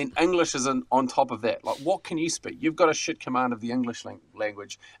 and then English is on top of that. Like, what can you speak? You've got a shit command of the English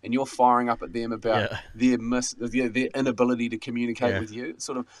language, and you're firing up at them about their inability to communicate with you.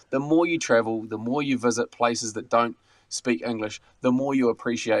 Sort of, the more you travel, the more you visit places that don't speak English, the more you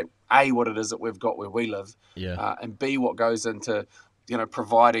appreciate A, what it is that we've got where we live, and B, what goes into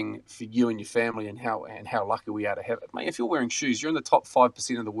providing for you and your family, and how lucky we are to have it. Mate, if you're wearing shoes, you're in the top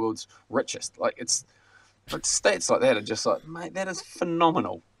 5% of the world's richest. Like, it's stats like that are just like, mate, that is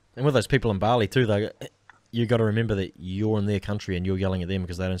phenomenal. And with those people in Bali too, though, you got to remember that you're in their country and you're yelling at them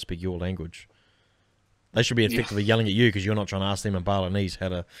because they don't speak your language. They should be effectively yelling at you because you're not trying to ask them in Balinese how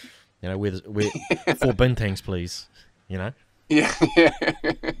to, where 4 bintangs, please. Yeah.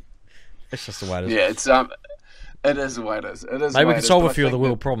 It's just the way it is. Yeah, it is the way it is. Maybe we could solve a few of the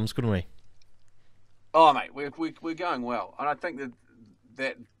world problems, couldn't we? Oh, mate, we're going well, and I think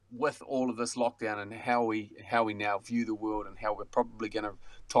that with all of this lockdown and how we now view the world, and how we're probably going to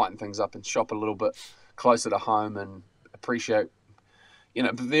tighten things up and shop a little bit closer to home and appreciate,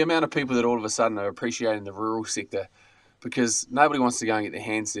 the amount of people that all of a sudden are appreciating the rural sector, because nobody wants to go and get their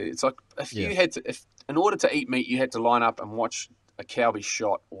hands dirty. It's like if in order to eat meat, you had to line up and watch a cow be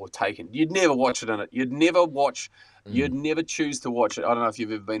shot or taken. You'd never watch it in it. You'd never choose to watch it. I don't know if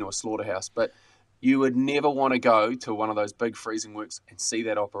you've ever been to a slaughterhouse, but you would never want to go to one of those big freezing works and see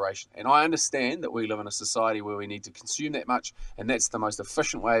that operation. And I understand that we live in a society where we need to consume that much, and that's the most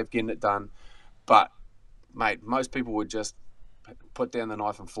efficient way of getting it done. But, mate, most people would just put down the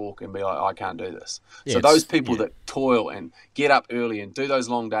knife and fork and be like, I can't do this. So those people that toil and get up early and do those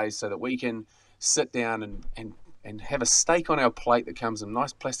long days so that we can sit down and have a steak on our plate that comes in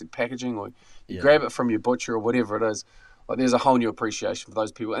nice plastic packaging, or you grab it from your butcher or whatever it is. Like, there's a whole new appreciation for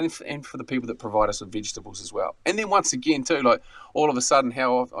those people, and for the people that provide us with vegetables as well. And then once again too, like, all of a sudden, it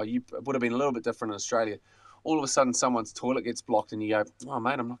would have been a little bit different in Australia. All of a sudden, someone's toilet gets blocked, and you go, "Oh,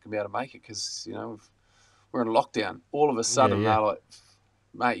 mate, I'm not going to be able to make it because we're in lockdown." All of a sudden, they're like,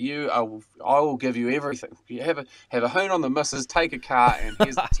 "Mate, I will give you everything. You have a hoon on the missus, take a car, and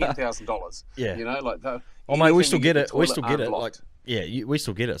here's $10,000." Yeah, Oh, mate, we still get it. We still get it. Like, we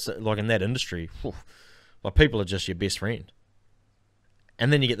still get it. So, like, in that industry, like, people are just your best friend.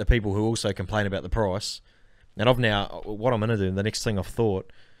 And then you get the people who also complain about the price. And what I'm going to do, the next thing I've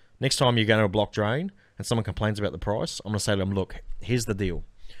thought, next time you go to a block drain and someone complains about the price, I'm going to say to them, look, here's the deal.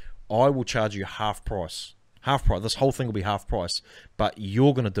 I will charge you half price. Half price. This whole thing will be half price. But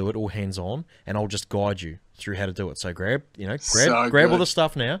you're going to do it all hands on, and I'll just guide you through how to do it. So grab all the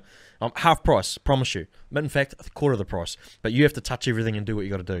stuff now. Half price, promise you. But in fact, a quarter of the price. But you have to touch everything and do what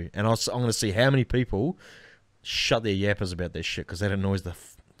you got to do. And I'm going to see how many people shut their yappers about this shit, because that annoys the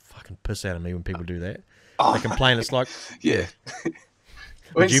fucking piss out of me when people do that. They complain. It's like,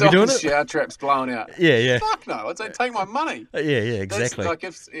 when would you be doing it? Shower trap's blown out. Yeah. Fuck no! I'd say take my money. Yeah, exactly.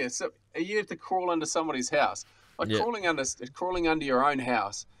 That's like so you have to crawl into somebody's house, crawling under your own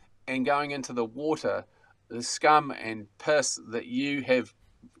house and going into the water, the scum and piss that you have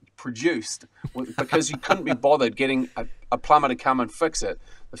produced because you couldn't be bothered getting a plumber to come and fix it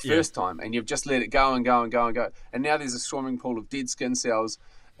the first time, and you've just let it go and go and go and go, and now there's a swimming pool of dead skin cells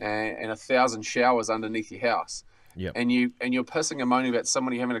and 1,000 showers underneath your house. Yep. And you're pissing and moaning about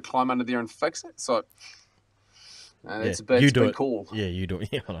somebody having to climb under there and fix it. So that's a big call. Yeah, you do it.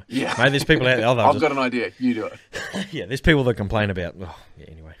 Yeah, I know. Mate, there's people out there. I've got an idea. You do it. Yeah, there's people that complain about.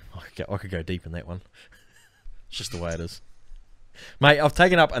 Anyway, I could go deep in that one. It's just the way it is. Mate, I've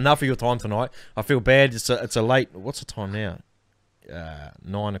taken up enough of your time tonight. I feel bad. It's a late. What's the time now?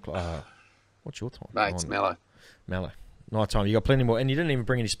 9 o'clock. What's your time? Mate, it's mellow. Night time. You got plenty more, and you didn't even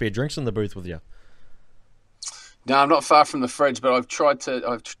bring any spare drinks in the booth with you. No, I'm not far from the fridge, but I've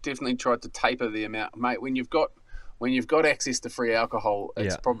definitely tried to taper the amount, mate. When you've got access to free alcohol,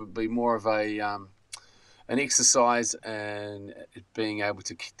 it's probably more of an exercise and being able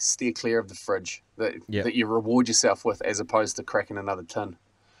to steer clear of the fridge that you reward yourself with, as opposed to cracking another tin.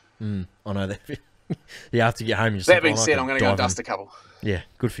 I know that. Yeah, after you get home, you just That being said, I'm going to go dive dust in. a couple. Yeah,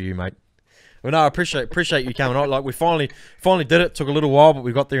 good for you, mate. Well, no, I appreciate you coming on. Like, we finally did it. Took a little while, but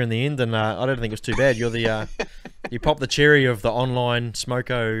we got there in the end, and I don't think it was too bad. You're the you popped the cherry of the online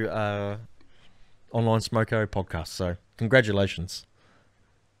Smoko podcast. So congratulations.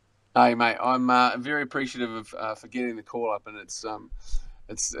 Hey, mate, I'm very appreciative of for getting the call up, and it's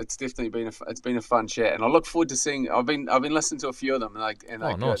definitely been a fun chat, and I look forward to seeing. I've been listening to a few of them, and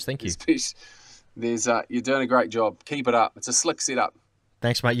Oh, nice, thank you. There's you're doing a great job. Keep it up. It's a slick setup.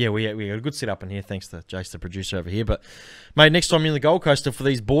 Thanks, mate. Yeah, we got a good setup in here. Thanks to Jace, the producer over here. But, mate, next time you're in the Gold Coast, for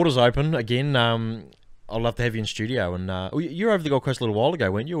these borders open again, I'd love to have you in studio. And you were over the Gold Coast a little while ago,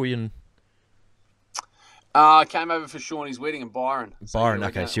 weren't you? Were you in? I came over for Shawnee's wedding in Byron. Byron,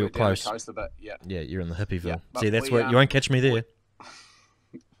 okay, so you were close. Coast a bit, yeah. Yeah, you're in the Hippieville. Yeah, see, that's where you won't catch me there.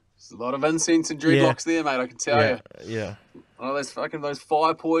 There's a lot of incense and dreadlocks there, mate. I can tell you. Yeah. Oh, those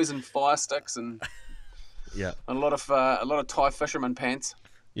fire poison, fire sticks, and yeah, a lot of Thai fisherman pants.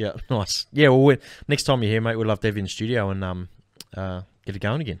 Yeah, nice. Yeah, well, next time you're here, mate, we'd love to have you in the studio and get it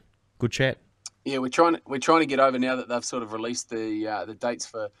going again. Good chat. Yeah, we're trying to get over now that they've sort of released the dates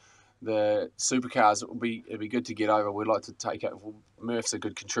for the supercars. It'd be good to get over. We'd like to take it. Murph's a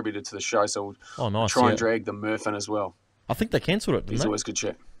good contributor to the show, so we'll try and drag the Murph in as well. I think they cancelled it. He's always good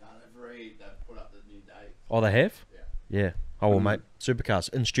chat. No, they've put up the new date. Oh, they have? Yeah. Oh, well, mate,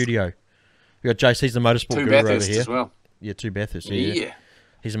 supercars in studio. We got Jace. He's the motorsport Two guru over Bathursts here. as well. Yeah, two Bathursts. Yeah.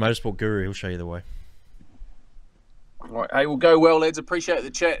 He's a motorsport guru. He'll show you the way. All right. Hey, we'll go well, lads. Appreciate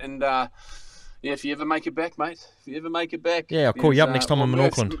the chat. And, if you ever make it back, mate. Yeah, I'll call you up next time I'm in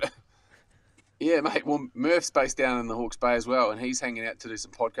Auckland. Yeah, mate. Well, Murph's based down in the Hawke's Bay as well, and he's hanging out to do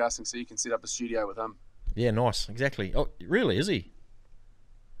some podcasting, so you can set up a studio with him. Yeah, nice. Exactly. Oh, really? Is he?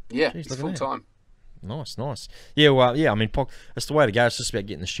 Yeah, he's full time. Nice. Yeah, well, I mean, that's the way to go. It's just about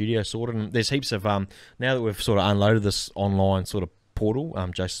getting the studio sorted. And there's heaps of now that we've sort of unloaded this online sort of portal.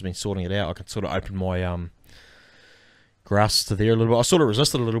 Jason's been sorting it out. I can sort of open my grass to there a little bit. I sort of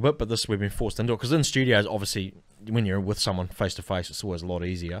resisted a little bit, but this we've been forced into it because in studios, obviously, when you're with someone face to face, it's always a lot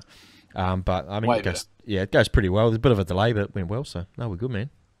easier. But I mean, it goes pretty well. There's a bit of a delay, but it went well. So no, we're good,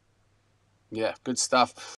 man. Yeah, good stuff.